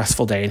have a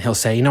stressful day, and he'll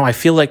say, I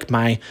feel like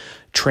my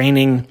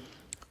training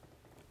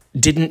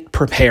didn't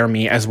prepare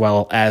me as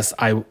well as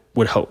I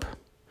would hope.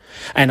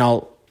 And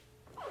I'll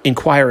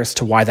inquire as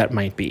to why that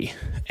might be,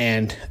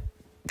 and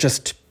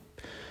just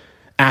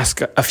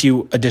ask a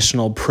few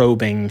additional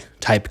probing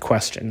type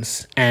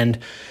questions. And,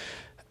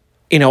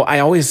 I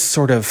always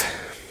sort of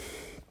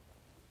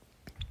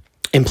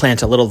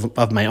implant a little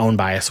of my own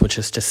bias, which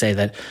is to say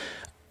that,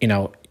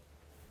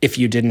 if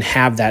you didn't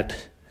have that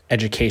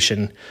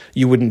education,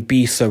 you wouldn't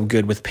be so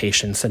good with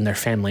patients and their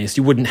families.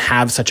 You wouldn't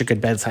have such a good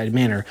bedside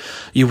manner.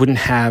 You wouldn't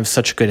have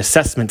such good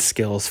assessment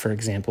skills, for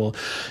example.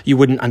 You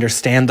wouldn't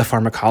understand the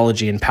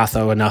pharmacology and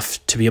patho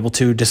enough to be able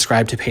to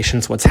describe to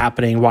patients what's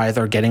happening, why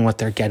they're getting what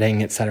they're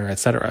getting, et cetera, et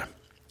cetera.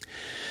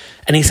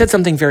 And he said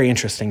something very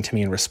interesting to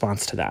me in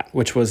response to that,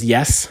 which was,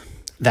 yes,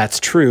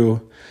 that's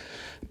true,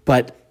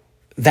 but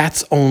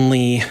that's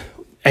only,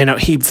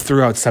 he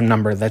threw out some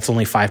number that's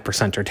only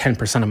 5% or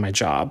 10% of my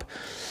job.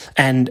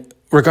 And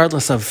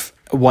regardless of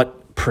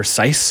what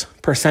precise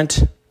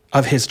percent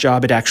of his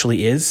job it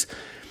actually is,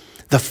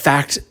 the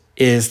fact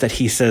is that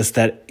he says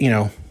that,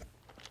 90%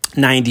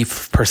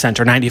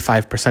 or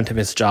 95% of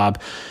his job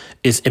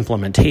is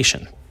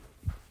implementation.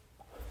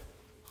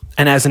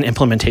 And as an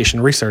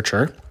implementation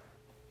researcher,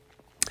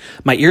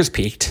 my ears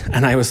peaked,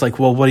 and I was like,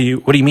 well, what do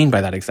you mean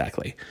by that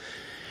exactly?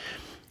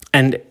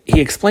 And he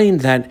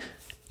explained that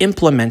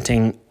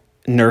implementing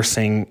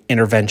nursing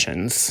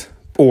interventions,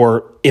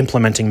 or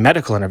implementing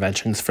medical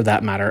interventions for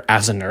that matter,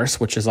 as a nurse,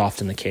 which is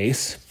often the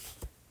case,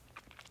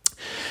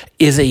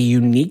 is a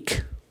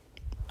unique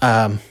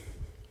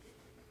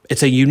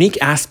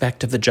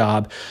aspect of the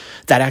job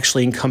that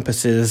actually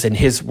encompasses, in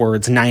his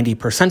words,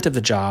 90% of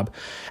the job,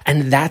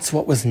 and that's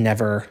what was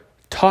never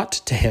taught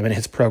to him in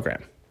his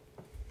program.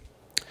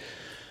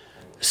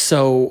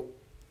 So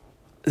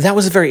that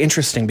was very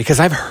interesting, because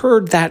I've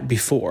heard that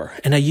before,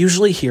 and I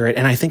usually hear it,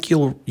 and I think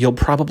you'll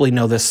probably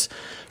know this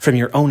from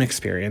your own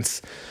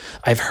experience.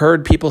 I've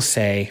heard people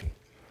say,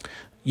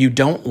 you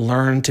don't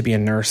learn to be a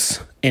nurse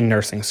in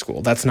nursing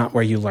school. That's not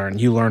where you learn.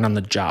 You learn on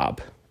the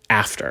job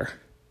after.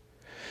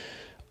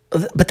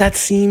 But that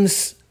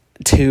seems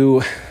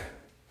to,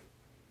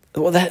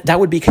 that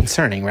would be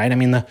concerning, right? I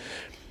mean,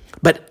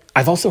 but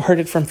I've also heard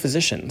it from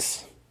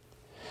physicians.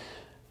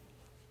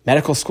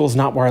 Medical school is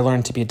not where I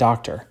learned to be a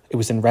doctor. It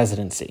was in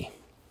residency.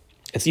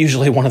 It's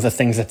usually one of the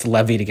things that's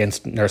levied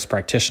against nurse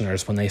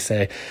practitioners when they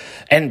say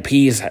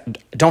NPs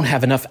don't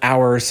have enough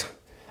hours.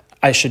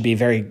 I should be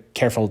very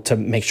careful to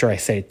make sure I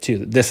say,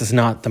 too, this is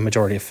not the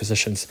majority of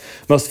physicians.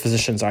 Most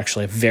physicians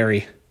actually have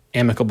very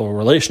amicable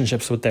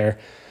relationships with their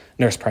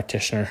nurse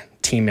practitioner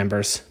team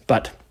members.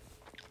 But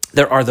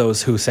there are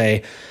those who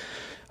say,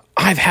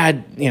 I've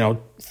had,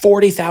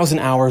 40,000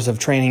 hours of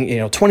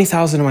training,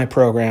 20,000 in my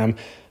program,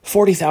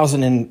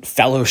 40,000 in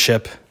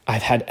fellowship.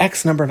 I've had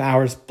X number of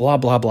hours, blah,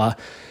 blah, blah.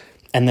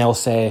 And they'll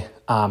say,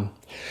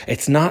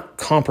 it's not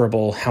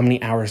comparable how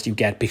many hours you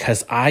get,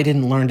 because I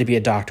didn't learn to be a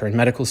doctor in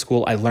medical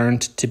school. I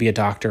learned to be a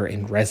doctor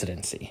in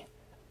residency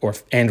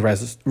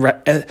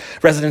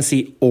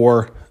residency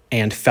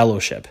and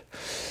fellowship.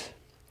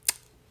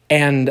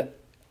 And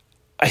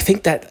I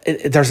think that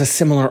there's a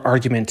similar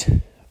argument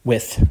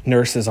with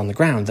nurses on the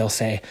ground. They'll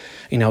say,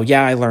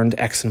 yeah, I learned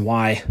X and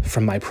Y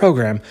from my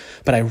program,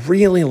 but I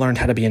really learned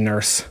how to be a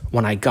nurse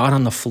when I got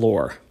on the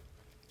floor.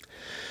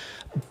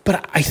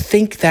 But I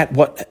think that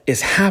what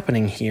is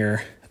happening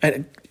here,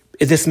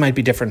 this might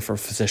be different for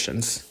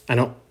physicians. I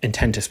don't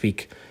intend to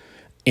speak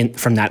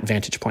from that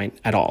vantage point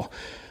at all.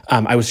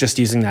 I was just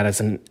using that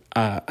as an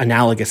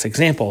analogous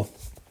example.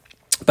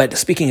 But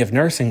speaking of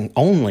nursing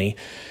only,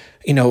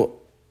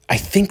 I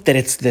think that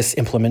it's this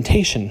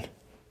implementation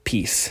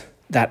piece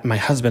that my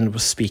husband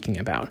was speaking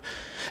about.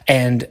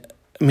 And,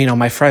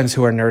 my friends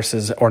who are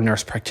nurses or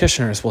nurse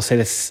practitioners will say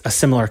this a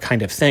similar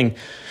kind of thing.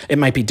 It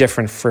might be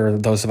different for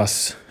those of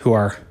us who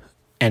are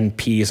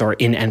NPs or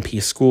in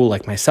NP school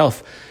like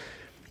myself.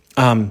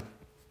 But,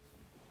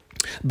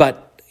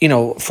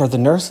 for the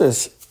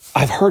nurses,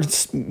 I've heard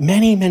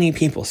many, many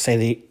people say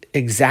the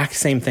exact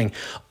same thing,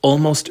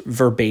 almost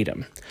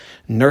verbatim.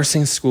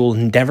 Nursing school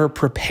never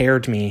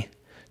prepared me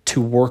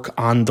to work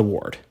on the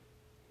ward,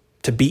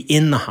 to be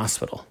in the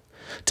hospital,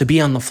 to be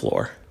on the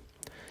floor,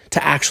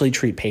 to actually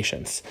treat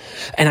patients.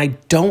 And I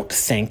don't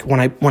think, when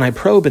I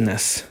probe in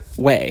this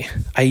way,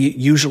 I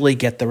usually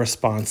get the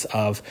response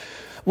of,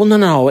 well,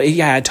 no,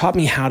 yeah, it taught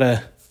me how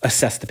to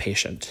assess the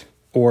patient.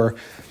 Or,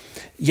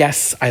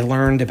 yes, I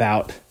learned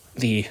about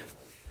the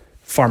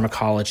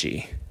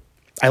pharmacology.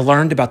 I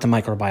learned about the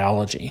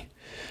microbiology.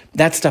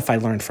 That stuff I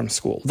learned from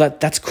school.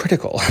 That's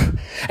critical.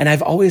 And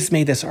I've always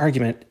made this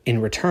argument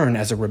in return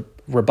as a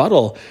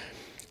rebuttal.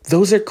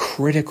 Those are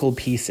critical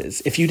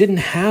pieces. If you didn't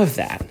have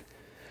that,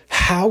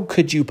 how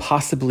could you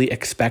possibly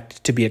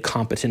expect to be a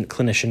competent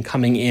clinician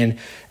coming in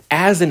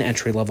as an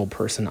entry-level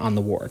person on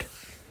the ward?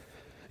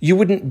 You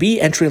wouldn't be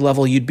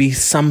entry-level. You'd be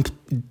some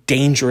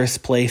dangerous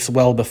place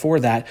well before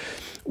that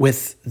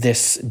with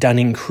this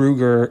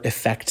Dunning-Kruger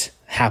effect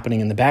happening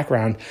in the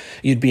background.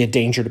 You'd be a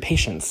danger to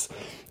patients.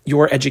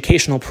 Your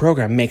educational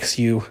program makes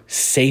you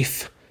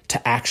safe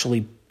to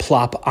actually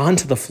plop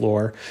onto the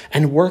floor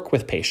and work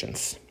with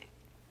patients.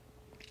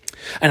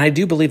 And I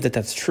do believe that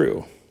that's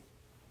true.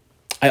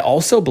 I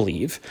also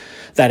believe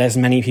that as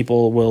many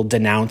people will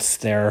denounce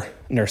their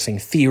nursing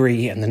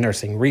theory and the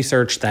nursing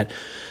research, that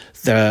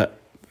the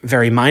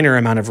very minor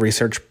amount of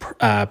research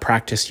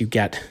practice you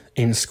get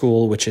in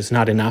school, which is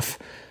not enough.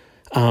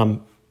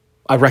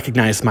 I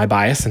recognize my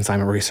bias since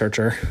I'm a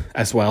researcher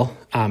as well.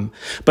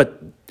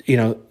 But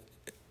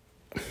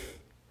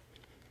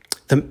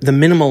the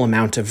minimal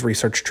amount of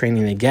research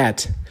training they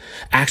get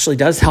actually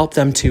does help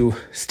them to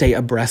stay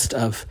abreast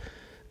of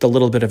the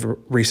little bit of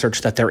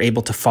research that they're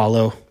able to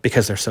follow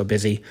because they're so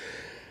busy.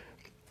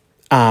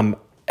 And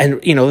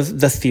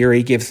the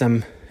theory gives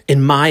them,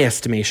 in my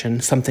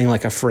estimation, something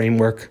like a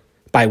framework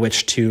by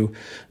which to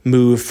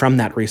move from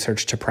that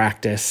research to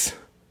practice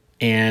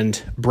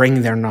and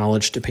bring their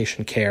knowledge to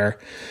patient care.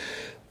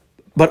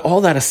 But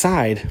all that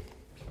aside,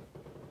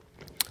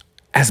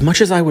 as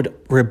much as I would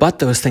rebut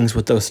those things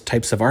with those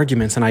types of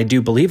arguments, and I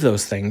do believe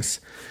those things,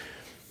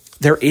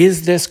 there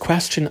is this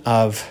question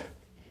of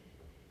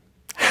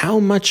how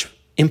much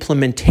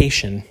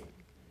implementation,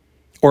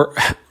 or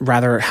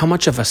rather, how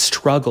much of a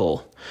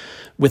struggle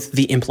with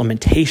the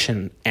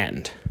implementation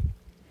end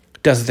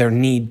does there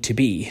need to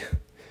be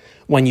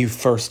when you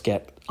first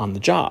get on the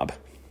job?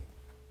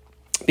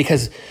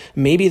 Because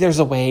maybe there's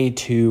a way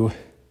to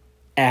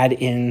add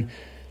in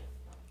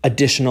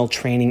additional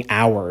training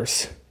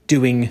hours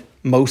doing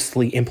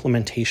mostly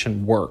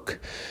implementation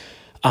work.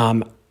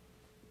 I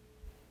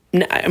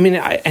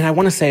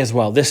want to say as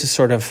well, this is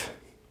sort of,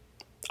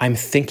 I'm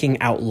thinking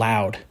out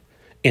loud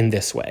in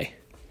this way.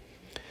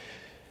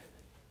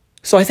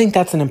 So I think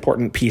that's an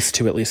important piece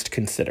to at least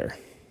consider.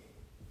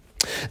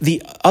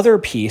 The other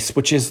piece,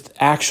 which is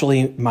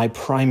actually my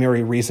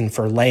primary reason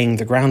for laying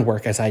the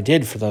groundwork as I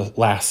did for the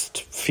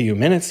last few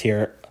minutes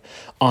here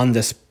on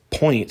this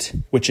point,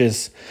 which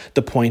is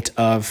the point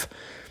of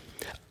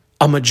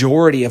a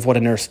majority of what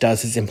a nurse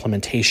does is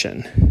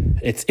implementation.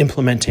 It's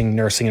implementing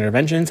nursing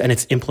interventions and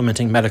it's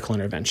implementing medical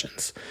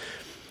interventions.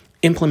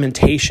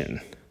 Implementation,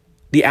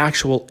 the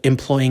actual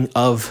employing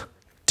of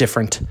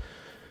different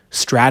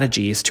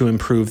strategies to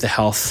improve the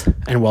health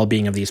and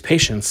well-being of these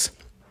patients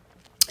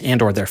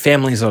and or their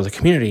families or the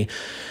community,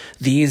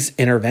 these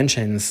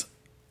interventions,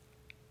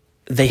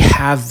 they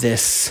have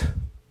this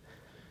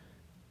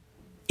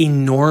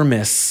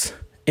enormous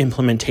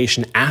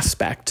implementation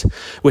aspect,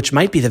 which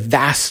might be the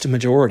vast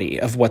majority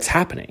of what's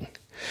happening.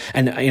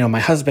 And, my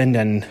husband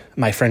and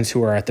my friends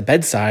who are at the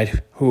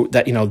bedside,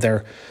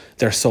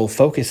 their sole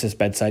focus is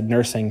bedside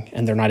nursing,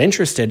 and they're not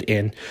interested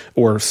in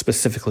or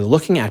specifically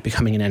looking at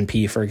becoming an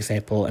NP, for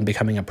example, and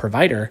becoming a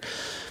provider.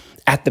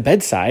 At the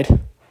bedside,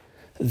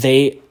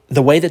 the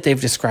way that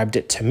they've described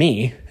it to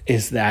me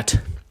is that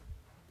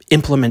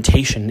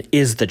implementation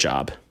is the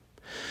job.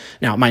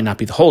 Now, it might not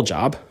be the whole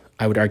job.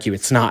 I would argue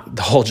it's not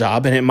the whole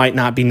job, and it might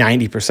not be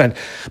 90%,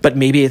 but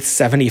maybe it's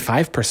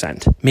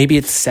 75%, maybe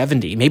it's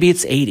 70%, maybe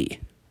it's 80%.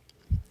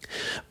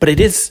 But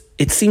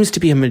it seems to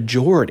be a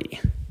majority.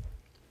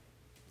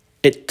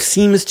 It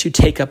seems to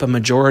take up a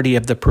majority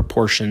of the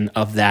proportion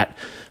of that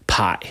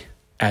pie,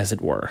 as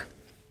it were.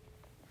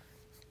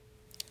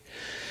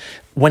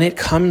 when it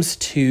comes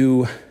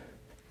to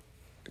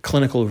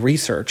clinical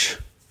research,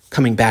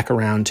 coming back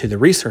around to the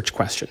research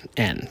question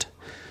end,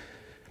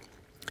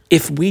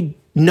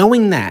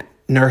 knowing that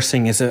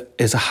nursing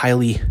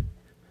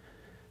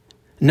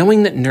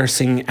knowing that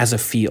nursing as a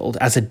field,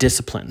 as a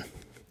discipline,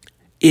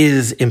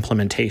 is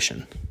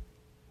implementation,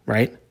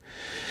 right?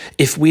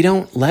 If we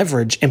don't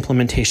leverage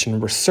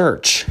implementation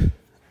research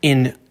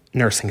in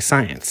nursing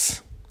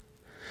science,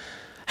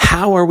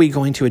 how are we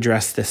going to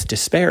address this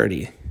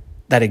disparity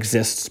that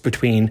exists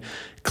between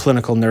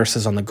clinical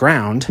nurses on the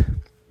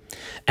ground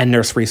and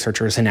nurse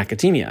researchers in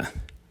academia?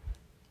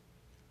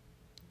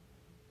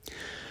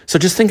 So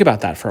just think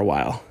about that for a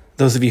while,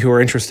 those of you who are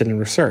interested in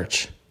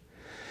research.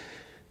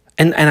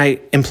 And I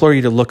implore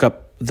you to look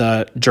up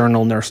the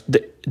journal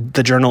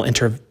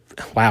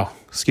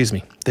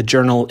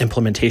Journal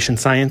Implementation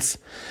Science.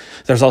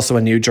 There's also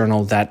a new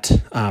journal that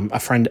a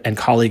friend and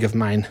colleague of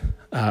mine,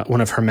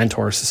 one of her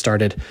mentors,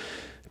 started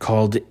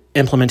called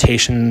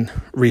Implementation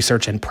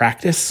Research and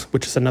Practice,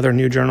 which is another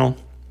new journal.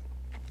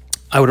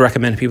 I would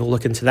recommend people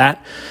look into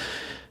that.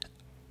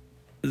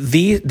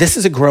 This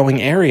is a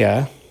growing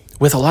area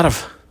with a lot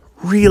of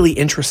really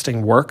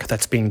interesting work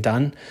that's being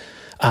done,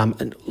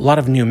 a lot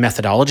of new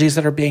methodologies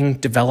that are being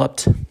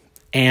developed,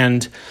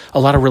 and a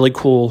lot of really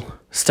cool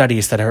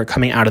studies that are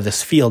coming out of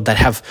this field that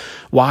have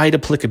wide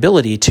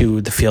applicability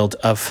to the field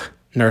of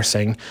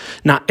nursing.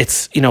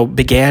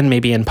 Began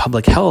maybe in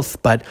public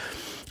health, but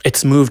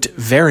it's moved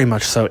very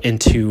much so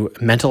into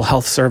mental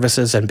health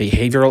services and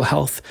behavioral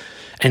health.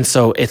 And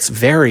so it's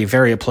very,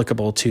 very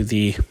applicable to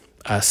the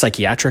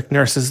psychiatric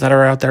nurses that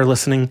are out there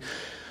listening.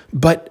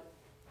 But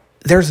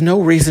there's no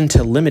reason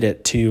to limit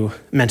it to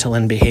mental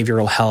and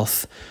behavioral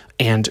health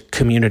and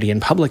community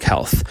and public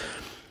health.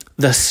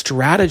 The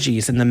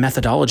strategies and the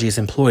methodologies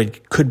employed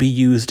could be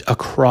used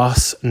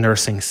across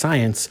nursing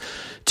science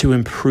to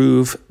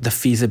improve the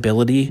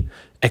feasibility,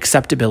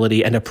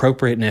 acceptability, and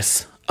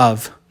appropriateness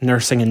of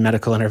nursing and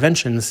medical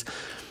interventions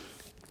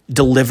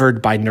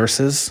delivered by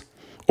nurses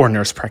or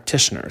nurse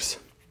practitioners.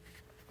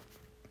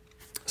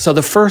 So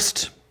the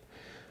first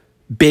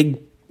big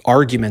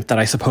argument that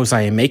I suppose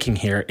I am making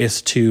here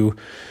is to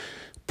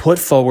put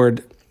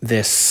forward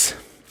this,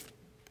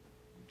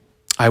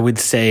 I would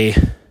say,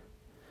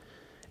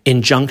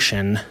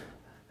 injunction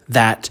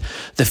that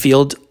the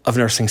field of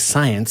nursing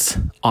science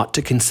ought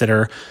to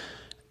consider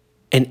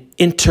an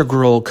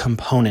integral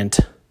component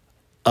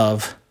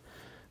of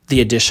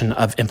the addition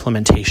of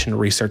implementation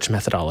research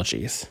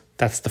methodologies.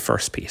 That's the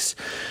first piece.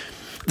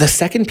 The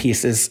second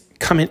piece is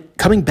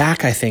coming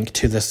back, I think,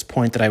 to this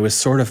point that I was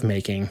sort of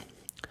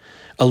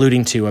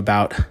alluding to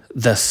about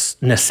the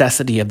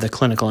necessity of the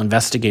clinical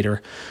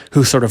investigator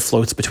who sort of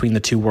floats between the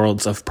two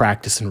worlds of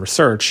practice and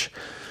research.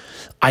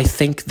 I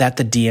think that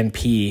the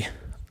DNP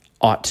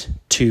ought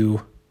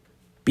to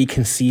be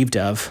conceived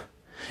of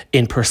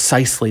in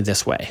precisely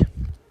this way.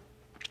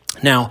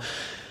 Now,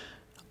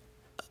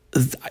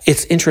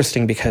 it's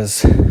interesting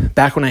because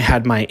back when I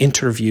had my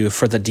interview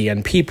for the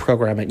DNP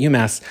program at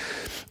UMass,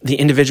 the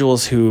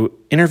individuals who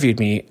interviewed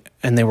me,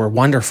 and they were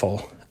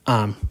wonderful,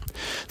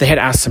 they had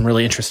asked some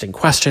really interesting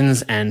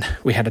questions, and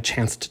we had a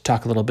chance to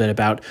talk a little bit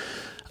about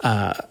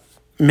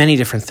many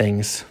different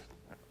things.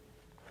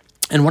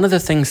 And one of the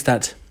things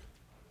that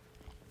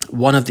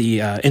one of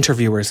the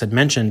interviewers had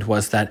mentioned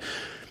was that,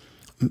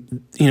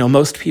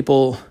 most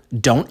people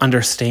don't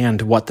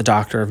understand what the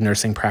doctor of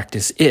nursing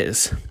practice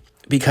is,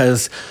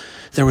 because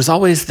there was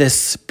always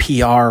this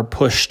PR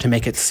push to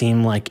make it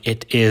seem like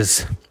it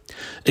is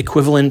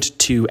equivalent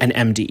to an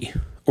MD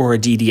or a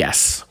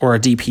DDS or a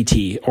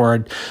DPT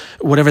or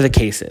whatever the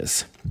case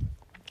is.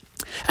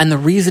 And the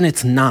reason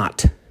it's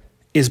not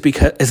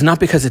is not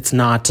because it's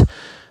not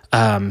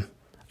a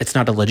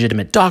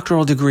legitimate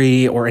doctoral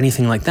degree or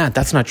anything like that.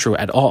 That's not true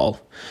at all.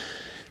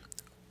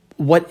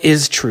 What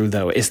is true,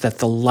 though, is that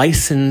the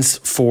license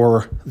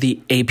for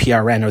the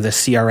APRN or the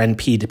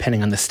CRNP,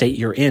 depending on the state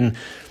you're in,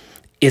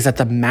 is at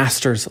the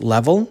master's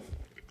level,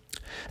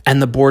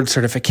 and the board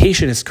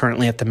certification is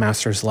currently at the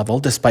master's level,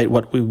 despite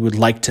what we would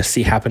like to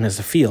see happen as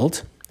a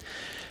field.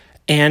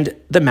 And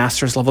the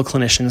master's level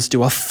clinicians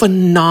do a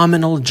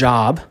phenomenal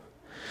job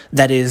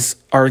that is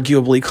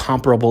arguably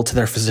comparable to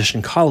their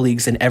physician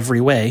colleagues in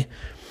every way,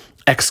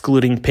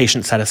 excluding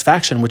patient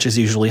satisfaction, which is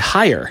usually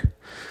higher.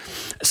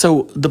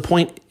 So the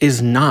point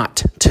is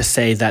not to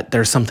say that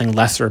there's something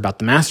lesser about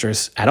the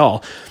master's at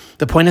all.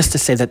 The point is to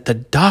say that the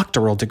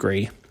doctoral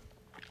degree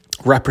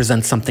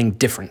represents something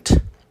different.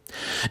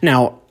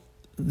 Now,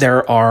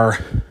 there are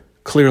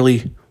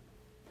clearly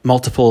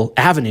multiple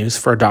avenues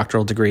for a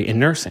doctoral degree in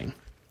nursing.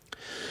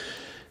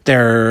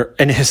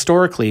 And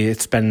historically,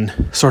 it's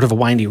been sort of a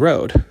windy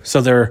road.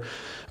 So there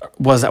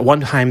was at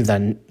one time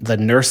the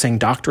nursing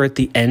doctorate,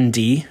 the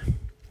ND.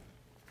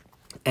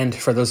 And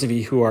for those of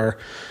you who are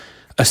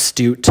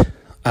astute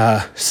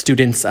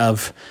students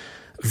of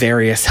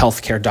various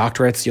healthcare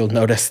doctorates, you'll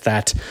notice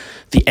that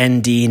the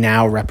ND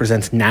now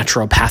represents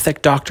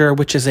naturopathic doctor,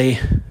 which is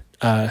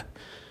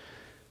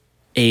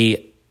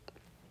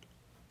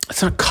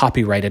it's not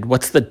copyrighted.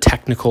 What's the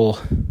technical?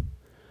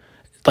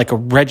 like a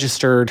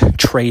registered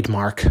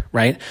trademark,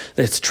 right?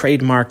 That's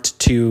trademarked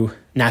to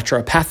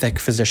naturopathic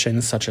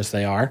physicians, such as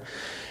they are.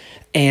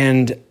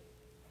 And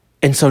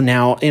so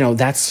now,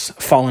 that's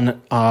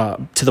fallen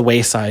to the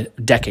wayside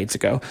decades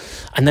ago.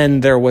 And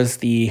then there was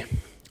there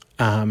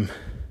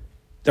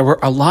were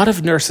a lot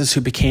of nurses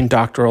who became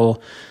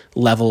doctoral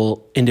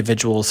level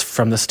individuals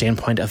from the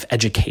standpoint of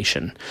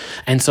education.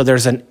 And so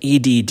there's an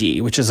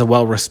EDD, which is a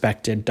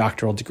well-respected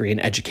doctoral degree in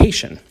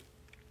education.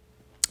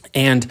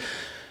 And,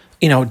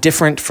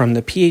 different from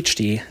the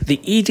PhD,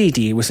 the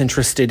EDD was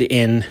interested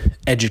in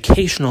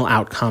educational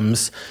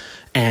outcomes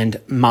and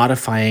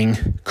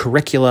modifying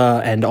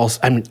curricula. And also,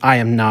 I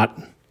am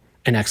not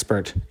an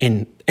expert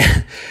in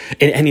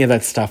any of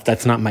that stuff.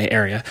 That's not my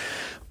area.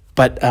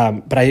 But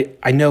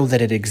I know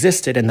that it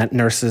existed and that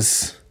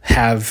nurses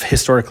have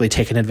historically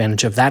taken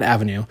advantage of that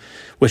avenue,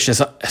 which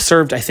has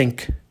served, I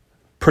think,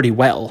 pretty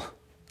well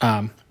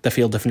the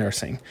field of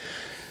nursing.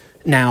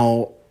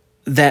 Now,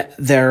 that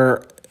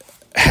there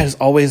has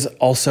always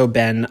also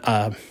been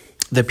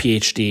the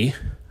PhD.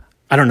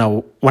 I don't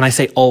know, when I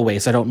say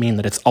always, I don't mean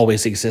that it's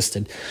always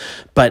existed,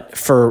 but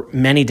for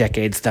many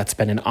decades, that's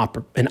been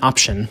an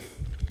option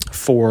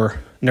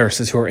for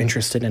nurses who are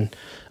interested in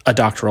a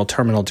doctoral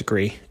terminal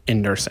degree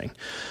in nursing.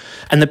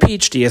 And the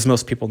PhD, as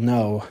most people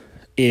know,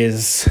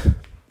 is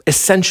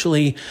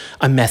essentially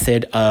a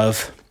method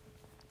of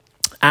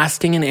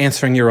asking and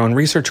answering your own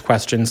research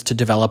questions to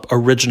develop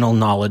original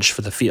knowledge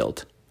for the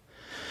field.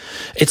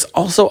 It's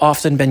also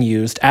often been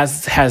used,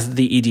 as has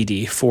the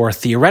EDD, for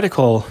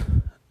theoretical,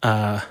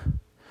 I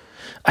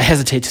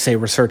hesitate to say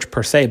research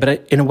per se,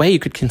 but in a way you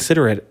could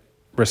consider it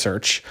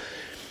research,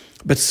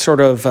 but sort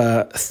of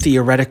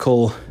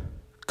theoretical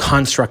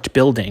construct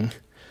building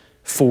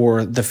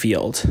for the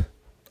field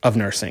of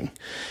nursing.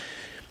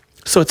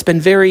 So it's been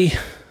very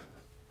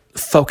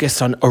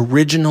focused on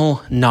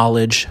original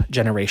knowledge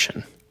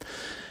generation.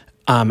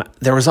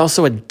 There was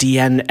also a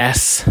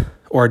DNS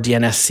or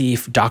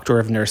DNSC, Doctor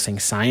of Nursing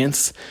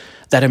Science,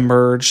 that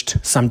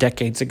emerged some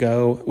decades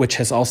ago, which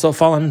has also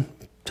fallen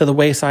to the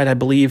wayside, I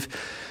believe,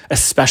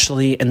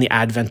 especially in the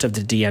advent of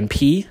the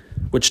DNP,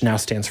 which now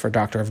stands for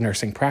Doctor of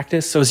Nursing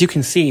Practice. So as you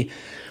can see,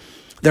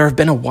 there have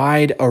been a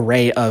wide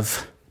array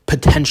of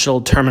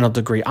potential terminal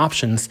degree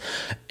options.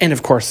 And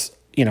of course,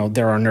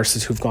 there are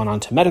nurses who've gone on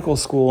to medical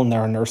school, and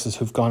there are nurses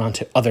who've gone on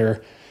to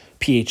other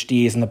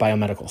PhDs in the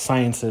biomedical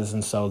sciences.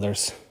 And so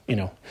there's,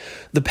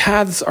 the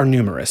paths are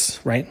numerous,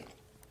 right?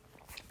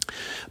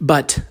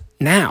 But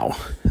now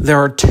there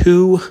are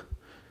two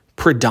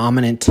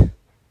predominant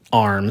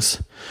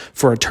arms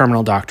for a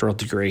terminal doctoral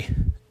degree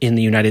in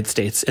the United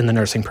States in the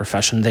nursing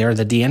profession. They are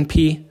the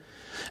DNP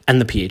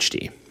and the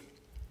PhD.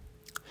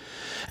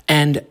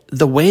 And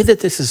the way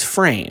that this is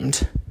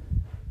framed,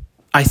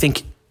 I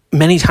think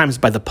many times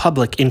by the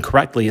public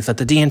incorrectly, is that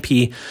the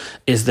DNP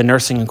is the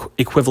nursing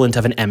equivalent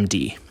of an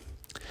MD.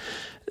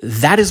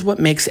 That is what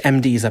makes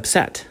MDs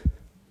upset,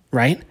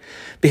 right?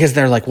 Because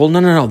they're like, well,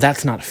 no,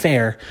 that's not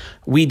fair.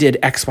 We did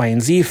X, Y,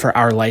 and Z for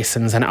our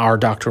license and our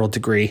doctoral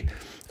degree.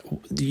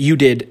 You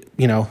did,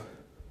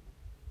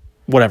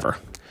 whatever.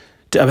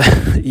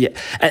 Yeah.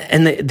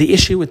 And the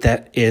issue with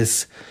that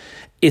is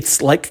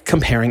it's like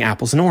comparing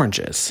apples and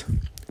oranges,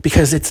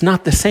 because it's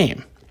not the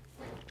same.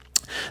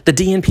 The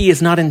DNP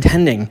is not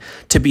intending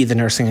to be the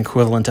nursing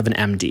equivalent of an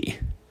MD.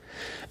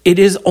 It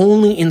is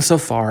only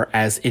insofar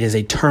as it is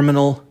a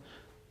terminal,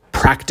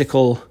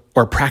 practical,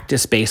 or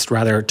practice-based,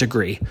 rather,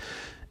 degree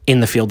in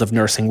the field of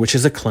nursing, which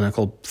is a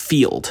clinical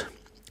field.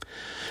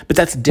 But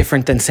that's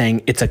different than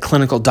saying it's a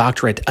clinical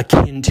doctorate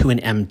akin to an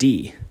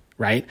MD,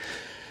 right?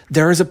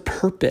 There is a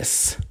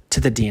purpose to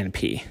the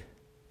DNP.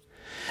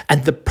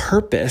 And the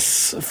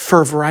purpose,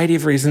 for a variety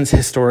of reasons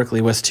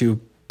historically, was to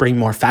bring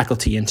more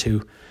faculty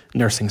into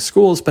nursing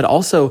schools, but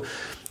also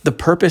the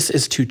purpose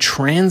is to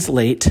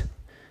translate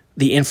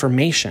the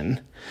information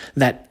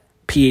that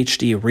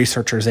PhD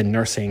researchers in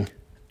nursing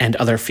and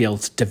other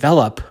fields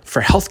develop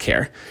for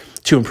healthcare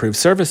to improve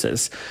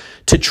services,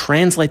 to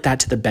translate that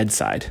to the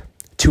bedside,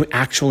 to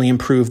actually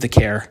improve the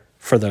care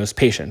for those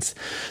patients.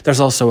 There's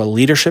also a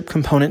leadership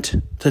component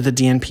to the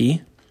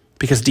DNP,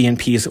 because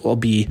DNPs will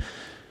be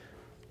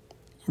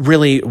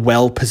really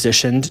well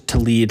positioned to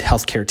lead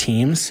healthcare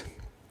teams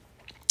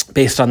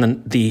based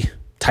on the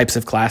types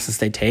of classes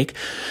they take.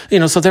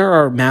 So there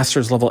are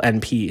master's level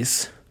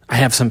NPs. I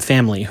have some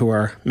family who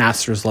are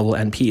master's level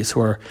NPs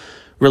who are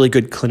really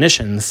good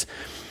clinicians.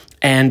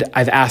 And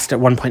I've asked at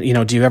one point,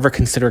 do you ever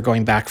consider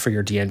going back for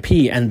your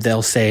DNP? And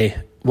they'll say,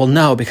 well,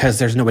 no, because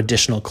there's no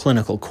additional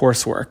clinical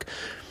coursework.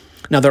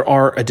 Now, there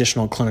are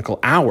additional clinical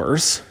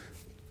hours,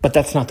 but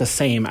that's not the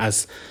same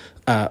as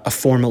a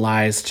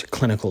formalized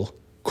clinical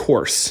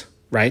course,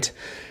 right?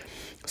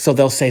 So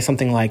they'll say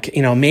something like,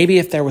 maybe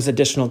if there was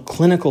additional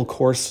clinical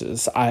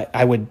courses,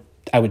 I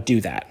would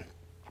do that.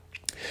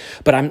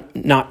 But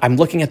I'm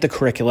looking at the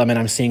curriculum and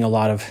I'm seeing a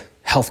lot of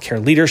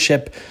healthcare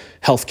leadership,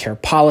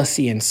 healthcare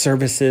policy and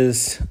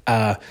services,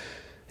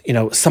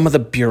 some of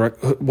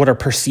the what are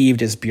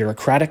perceived as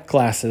bureaucratic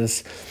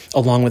classes,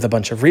 along with a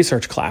bunch of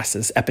research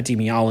classes,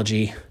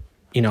 epidemiology,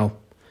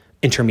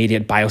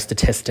 intermediate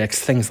biostatistics,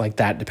 things like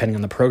that, depending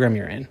on the program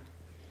you're in.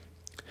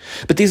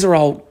 But these are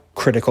all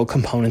critical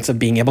components of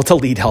being able to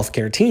lead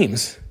healthcare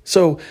teams.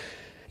 So,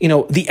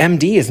 the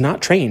MD is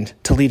not trained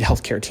to lead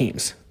healthcare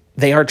teams.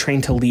 They are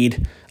trained to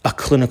lead a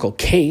clinical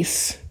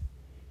case,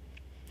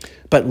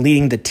 but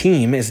leading the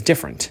team is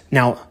different.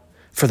 Now,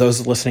 for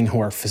those listening who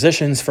are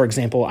physicians, for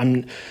example,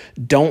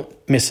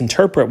 don't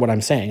misinterpret what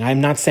I'm saying.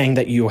 I'm not saying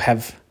that you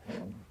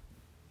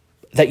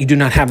do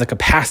not have the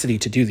capacity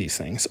to do these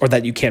things, or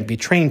that you can't be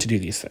trained to do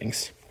these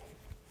things.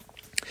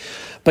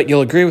 But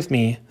you'll agree with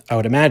me, I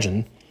would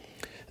imagine,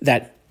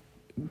 that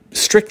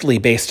strictly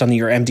based on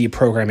your MD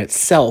program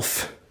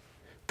itself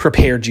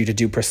prepared you to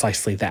do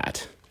precisely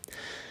that.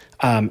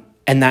 And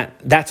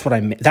that's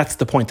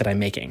the point that I'm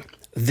making.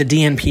 The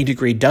DNP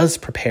degree does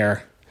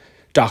prepare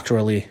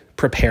doctorally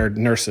prepared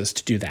nurses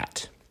to do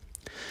that.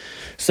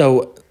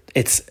 So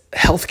it's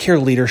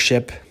healthcare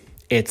leadership,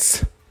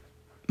 it's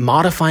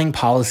modifying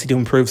policy to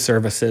improve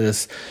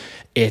services,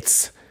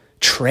 it's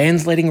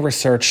translating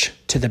research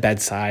to the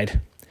bedside,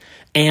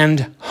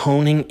 and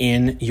honing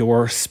in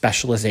your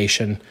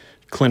specialization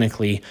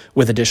clinically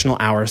with additional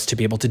hours to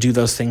be able to do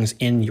those things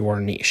in your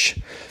niche.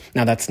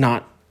 Now, that's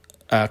not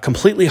a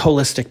completely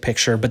holistic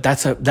picture, but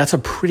that's a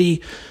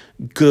pretty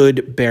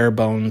good bare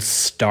bones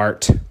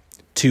start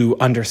to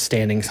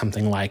understanding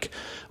something like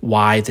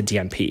why the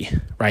DNP,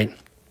 right?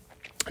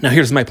 Now,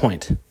 here's my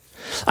point.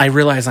 I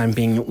realize I'm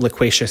being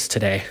loquacious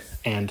today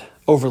and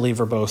overly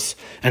verbose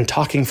and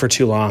talking for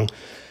too long,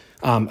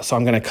 so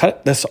I'm going to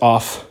cut this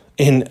off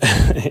in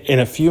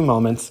a few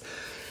moments.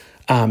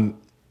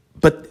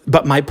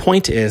 But my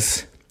point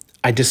is,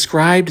 I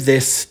described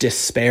this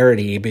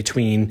disparity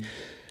between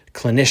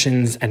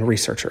clinicians and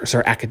researchers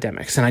or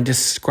academics, and I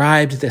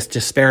described this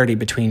disparity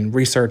between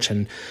research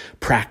and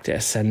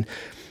practice. And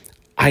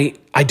I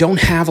don't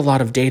have a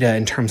lot of data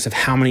in terms of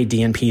how many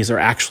DNPs are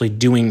actually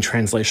doing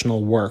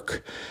translational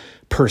work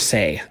per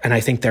se. And I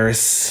think there is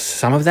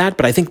some of that,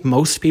 but I think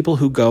most people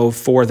who go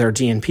for their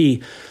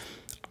DNP,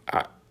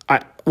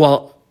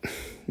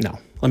 no,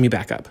 let me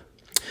back up.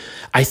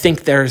 I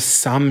think there's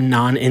some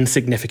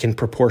non-insignificant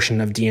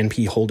proportion of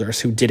DNP holders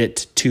who did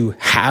it to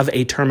have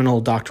a terminal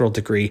doctoral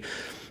degree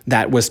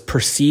that was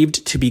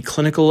perceived to be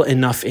clinical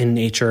enough in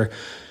nature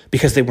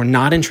because they were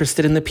not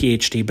interested in the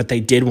PhD, but they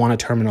did want a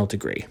terminal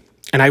degree.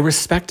 And I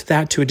respect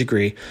that to a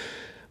degree,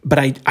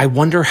 but I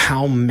wonder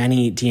how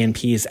many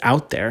DNPs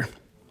out there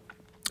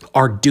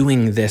are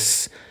doing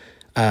this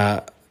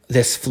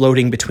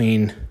floating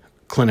between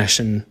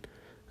clinician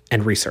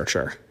and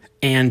researcher.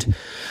 And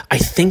I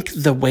think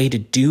the way to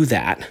do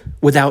that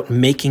without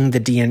making the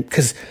DNP,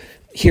 because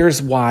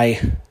here's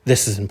why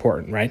this is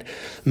important, right?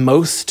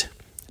 Most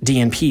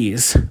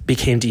DNPs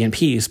became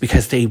DNPs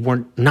because they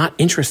were not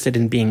interested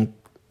in being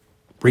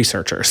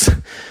researchers.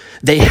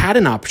 They had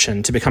an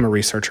option to become a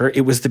researcher.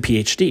 It was the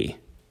PhD.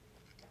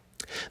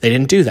 They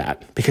didn't do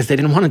that because they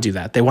didn't want to do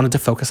that. They wanted to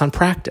focus on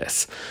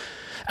practice.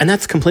 And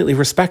that's completely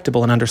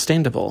respectable and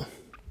understandable.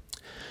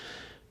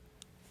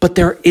 But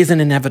there is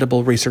an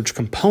inevitable research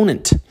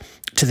component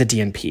to the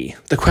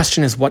DNP. The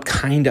question is, what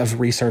kind of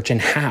research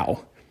and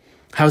how?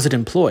 How is it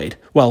employed?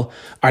 Well,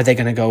 are they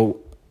going to go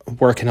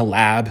work in a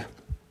lab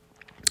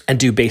and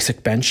do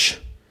basic bench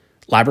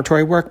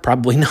laboratory work?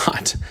 Probably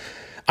not.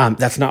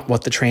 That's not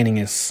what the training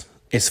is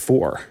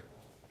for.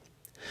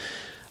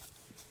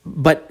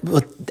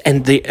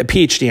 And the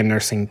PhD in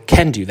nursing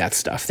can do that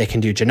stuff. They can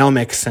do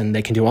genomics and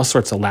they can do all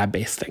sorts of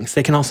lab-based things.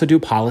 They can also do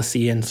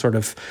policy and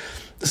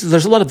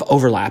there's a lot of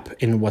overlap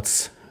in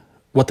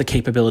what the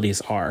capabilities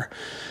are.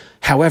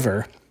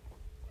 However,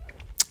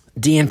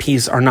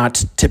 DNPs are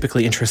not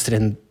typically interested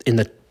in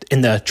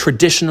the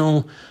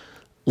traditional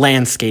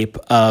landscape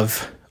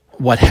of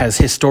what has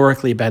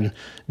historically been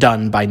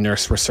done by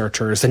nurse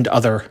researchers and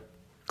other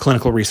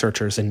clinical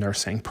researchers in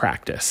nursing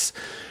practice.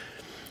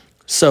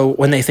 So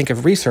when they think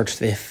of research,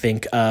 they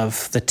think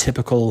of the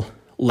typical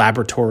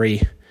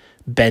laboratory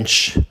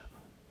bench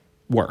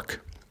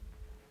work.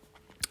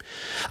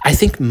 I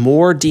think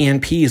more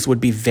DNPs would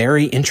be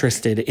very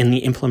interested in the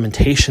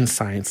implementation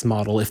science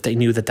model if they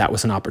knew that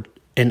was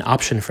an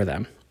option for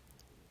them.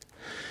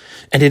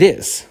 And it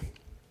is.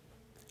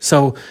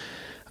 So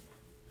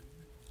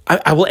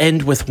I will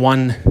end with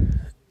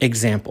one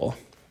example.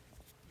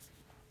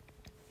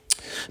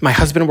 My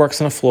husband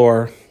works on a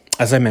floor,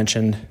 as I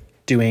mentioned,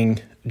 doing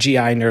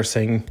GI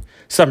nursing,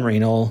 some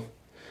renal,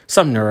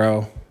 some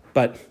neuro,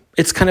 but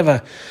it's kind of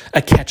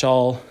a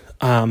catch-all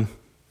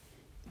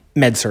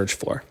med-surg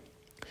floor.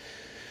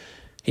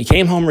 He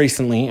came home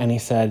recently and he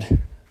said,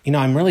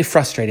 I'm really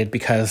frustrated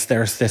because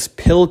there's this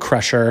pill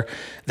crusher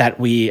that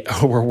we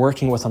were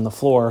working with on the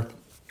floor.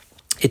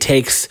 It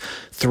takes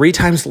 3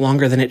 times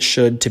longer than it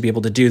should to be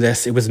able to do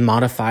this. It was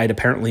modified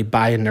apparently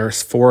by a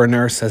nurse for a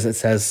nurse, as it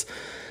says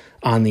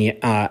on the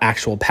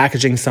actual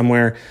packaging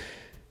somewhere.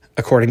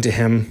 According to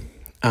him,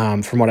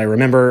 from what I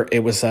remember, it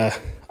was a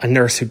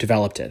nurse who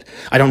developed it.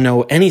 I don't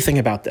know anything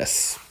about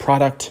this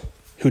product,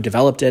 who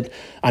developed it.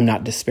 I'm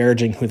not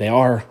disparaging who they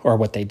are or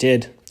what they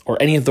did or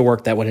any of the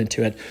work that went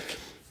into it,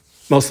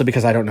 mostly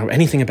because I don't know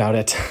anything about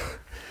it.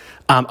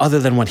 other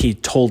than what he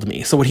told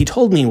me. So what he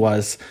told me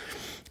was,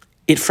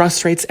 it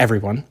frustrates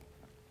everyone,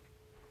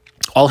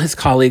 all his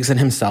colleagues and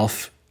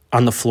himself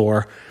on the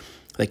floor.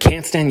 They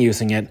can't stand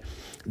using it.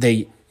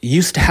 They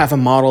used to have a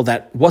model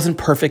that wasn't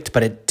perfect,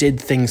 but it did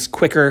things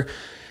quicker.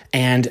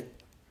 And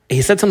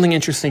he said something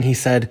interesting. He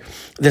said,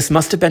 this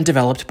must have been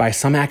developed by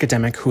some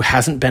academic who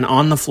hasn't been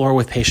on the floor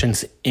with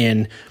patients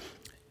in,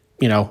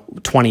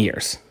 20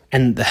 years.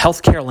 And the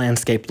healthcare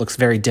landscape looks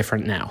very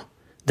different now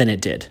than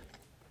it did.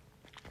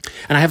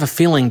 And I have a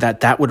feeling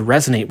that would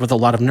resonate with a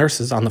lot of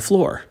nurses on the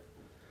floor,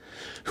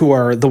 who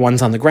are the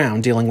ones on the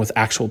ground dealing with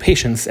actual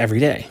patients every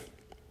day.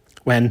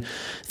 When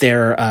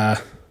they're,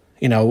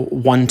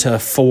 1 to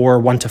 4,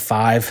 1 to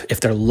 5, if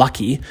they're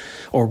lucky,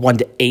 or 1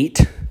 to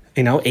 8,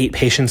 8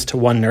 patients to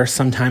one nurse.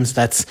 Sometimes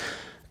that's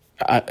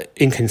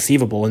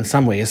inconceivable in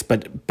some ways,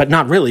 but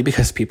not really,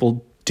 because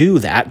people do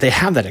that. They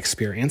have that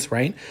experience,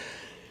 right?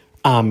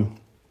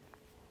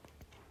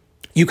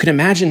 You can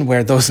imagine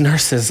where those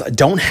nurses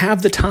don't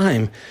have the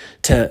time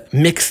to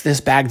mix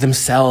this bag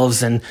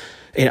themselves, and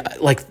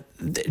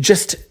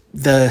just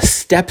the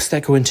steps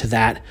that go into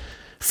that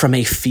from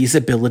a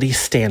feasibility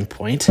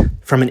standpoint,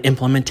 from an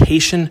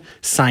implementation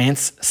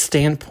science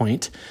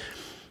standpoint,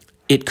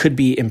 it could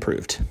be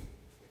improved.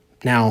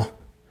 Now,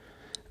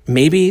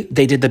 maybe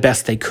they did the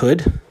best they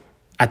could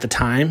at the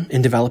time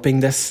in developing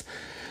this.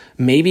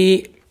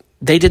 Maybe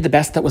they did the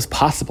best that was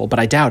possible, but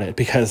I doubt it,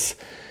 because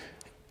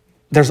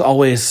there's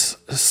always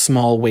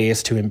small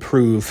ways to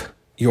improve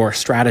your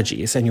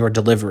strategies and your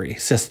delivery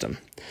system.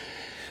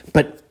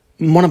 But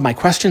one of my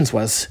questions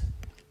was,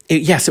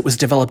 yes, it was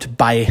developed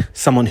by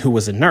someone who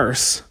was a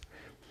nurse,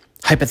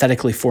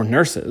 hypothetically for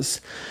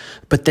nurses,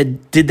 but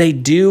did they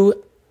do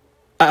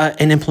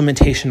an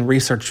implementation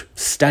research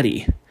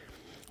study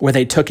where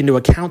they took into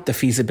account the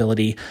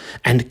feasibility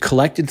and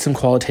collected some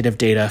qualitative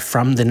data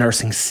from the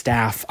nursing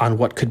staff on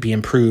what could be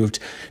improved?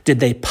 Did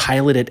they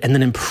pilot it and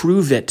then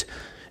improve it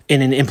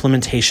in an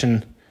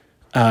implementation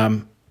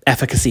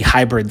efficacy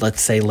hybrid,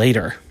 let's say,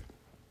 later,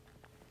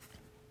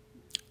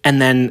 and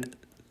then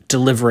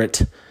deliver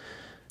it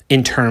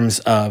in terms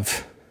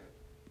of,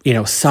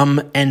 some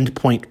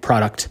endpoint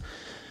product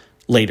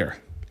later?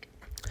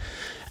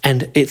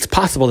 And it's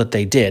possible that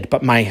they did,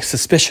 but my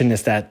suspicion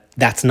is that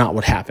that's not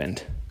what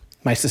happened.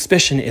 My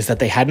suspicion is that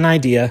they had an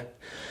idea,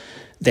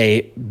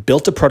 they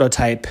built a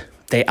prototype,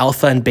 they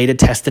alpha and beta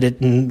tested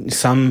it in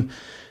some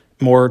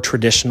more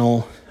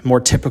traditional, more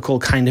typical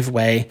kind of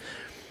way,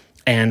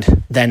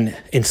 and then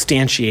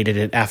instantiated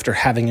it after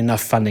having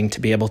enough funding to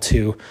be able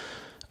to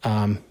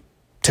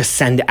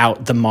send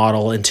out the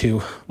model into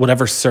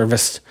whatever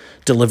service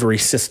delivery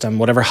system,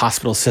 whatever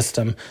hospital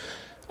system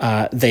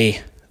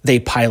they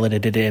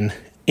piloted it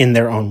in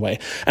their own way.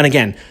 And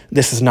again,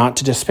 this is not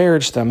to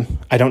disparage them.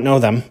 I don't know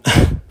them.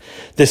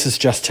 This is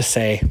just to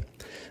say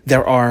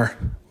there are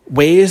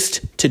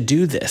ways to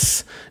do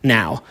this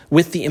now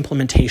with the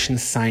implementation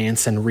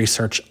science and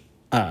research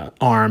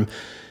arm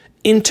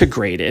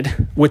integrated,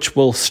 which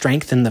will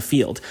strengthen the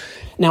field.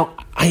 Now,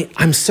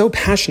 I'm so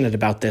passionate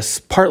about this,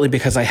 partly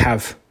because I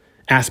have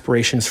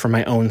aspirations for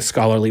my own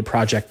scholarly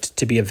project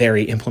to be a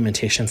very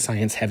implementation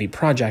science heavy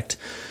project.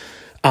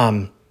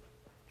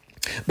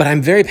 But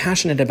I'm very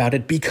passionate about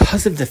it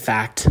because of the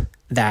fact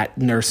that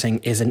nursing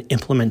is an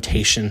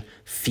implementation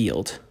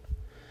field.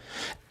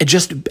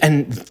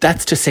 And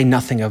that's to say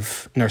nothing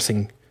of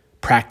nursing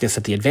practice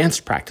at the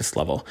advanced practice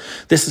level.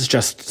 This is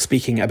just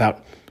speaking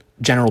about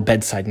general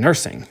bedside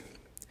nursing.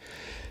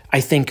 I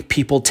think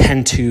people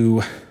tend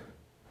to,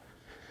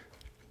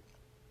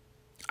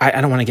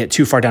 I don't want to get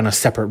too far down a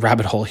separate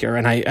rabbit hole here,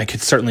 and I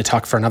could certainly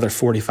talk for another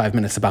 45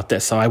 minutes about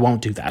this, so I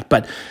won't do that.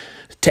 But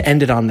to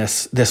end it on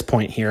this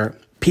point here,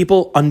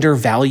 people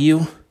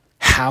undervalue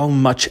how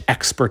much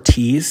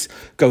expertise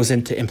goes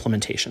into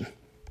implementation.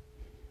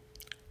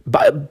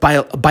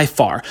 By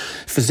far,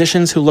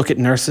 physicians who look at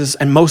nurses,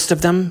 and most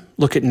of them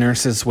look at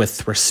nurses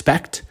with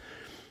respect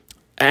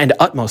and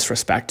utmost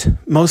respect.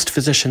 Most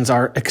physicians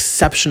are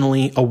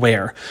exceptionally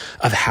aware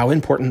of how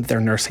important their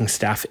nursing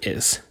staff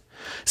is.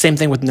 Same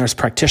thing with nurse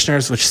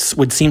practitioners, which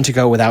would seem to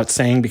go without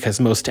saying because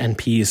most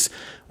NPs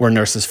were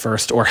nurses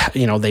first, or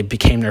they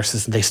became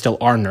nurses and they still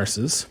are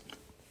nurses.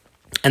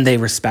 And they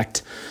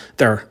respect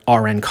their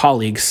RN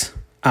colleagues,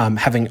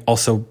 having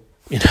also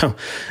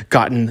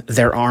gotten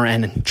their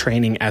RN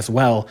training as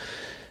well.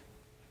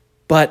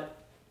 But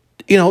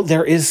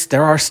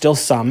there are still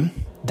some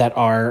that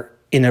are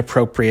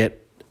inappropriate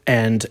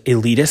and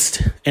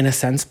elitist in a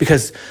sense,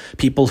 because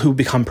people who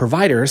become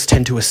providers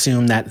tend to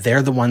assume that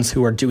they're the ones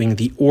who are doing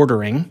the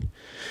ordering.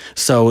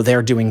 So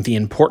they're doing the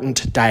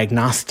important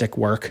diagnostic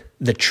work,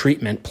 the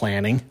treatment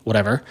planning,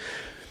 whatever.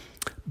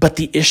 But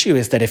the issue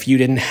is that if you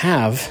didn't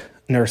have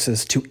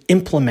nurses to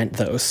implement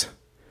those,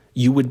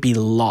 you would be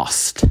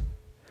lost.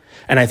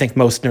 And I think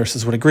most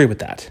nurses would agree with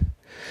that.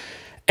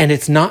 And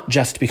it's not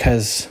just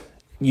because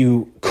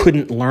you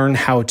couldn't learn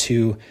how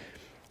to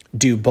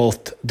do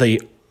both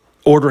the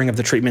ordering of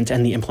the treatment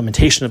and the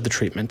implementation of the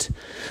treatment,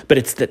 but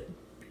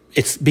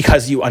it's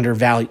because you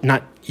undervalue,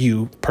 not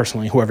you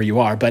personally, whoever you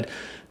are, but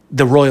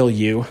the royal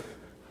you,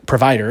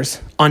 providers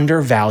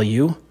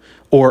undervalue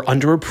or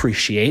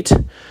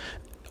underappreciate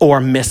or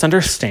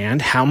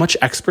misunderstand how much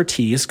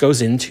expertise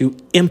goes into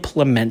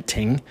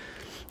implementing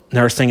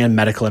nursing and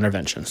medical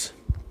interventions.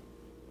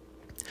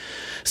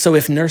 So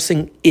if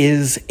nursing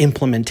is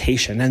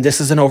implementation, and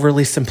this is an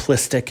overly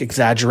simplistic,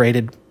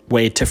 exaggerated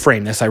way to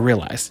frame this, I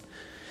realize,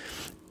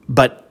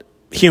 but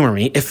humor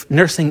me, if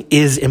nursing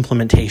is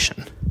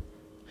implementation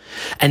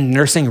and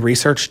nursing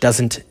research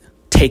doesn't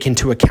take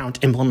into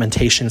account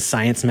implementation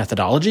science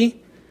methodology,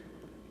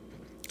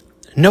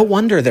 no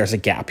wonder there's a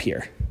gap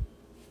here.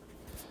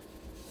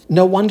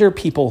 No wonder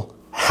people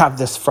have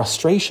this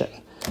frustration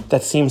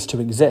that seems to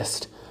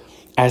exist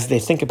as they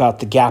think about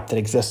the gap that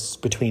exists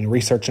between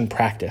research and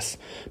practice,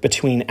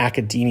 between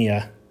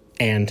academia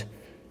and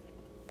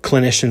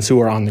clinicians who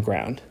are on the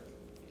ground.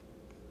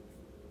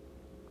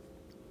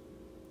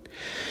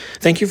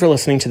 Thank you for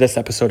listening to this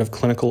episode of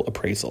Clinical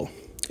Appraisal.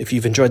 If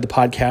you've enjoyed the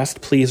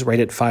podcast, please rate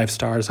it 5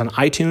 stars on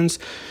iTunes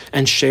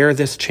and share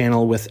this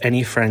channel with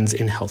any friends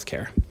in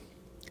healthcare.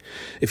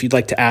 If you'd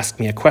like to ask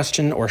me a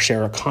question or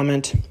share a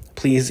comment,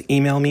 please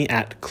email me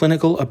at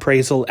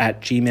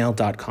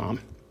clinicalappraisal@gmail.com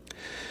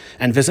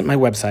and visit my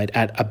website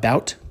at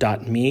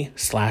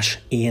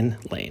about.me/Ian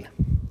Lane.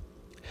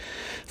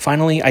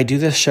 Finally, I do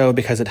this show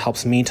because it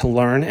helps me to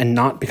learn and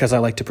not because I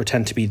like to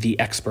pretend to be the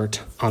expert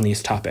on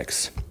these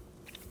topics.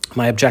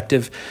 My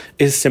objective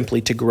is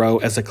simply to grow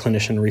as a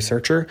clinician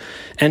researcher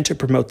and to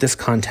promote this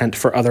content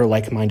for other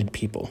like-minded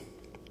people.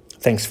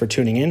 Thanks for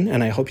tuning in,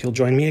 and I hope you'll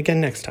join me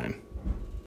again next time.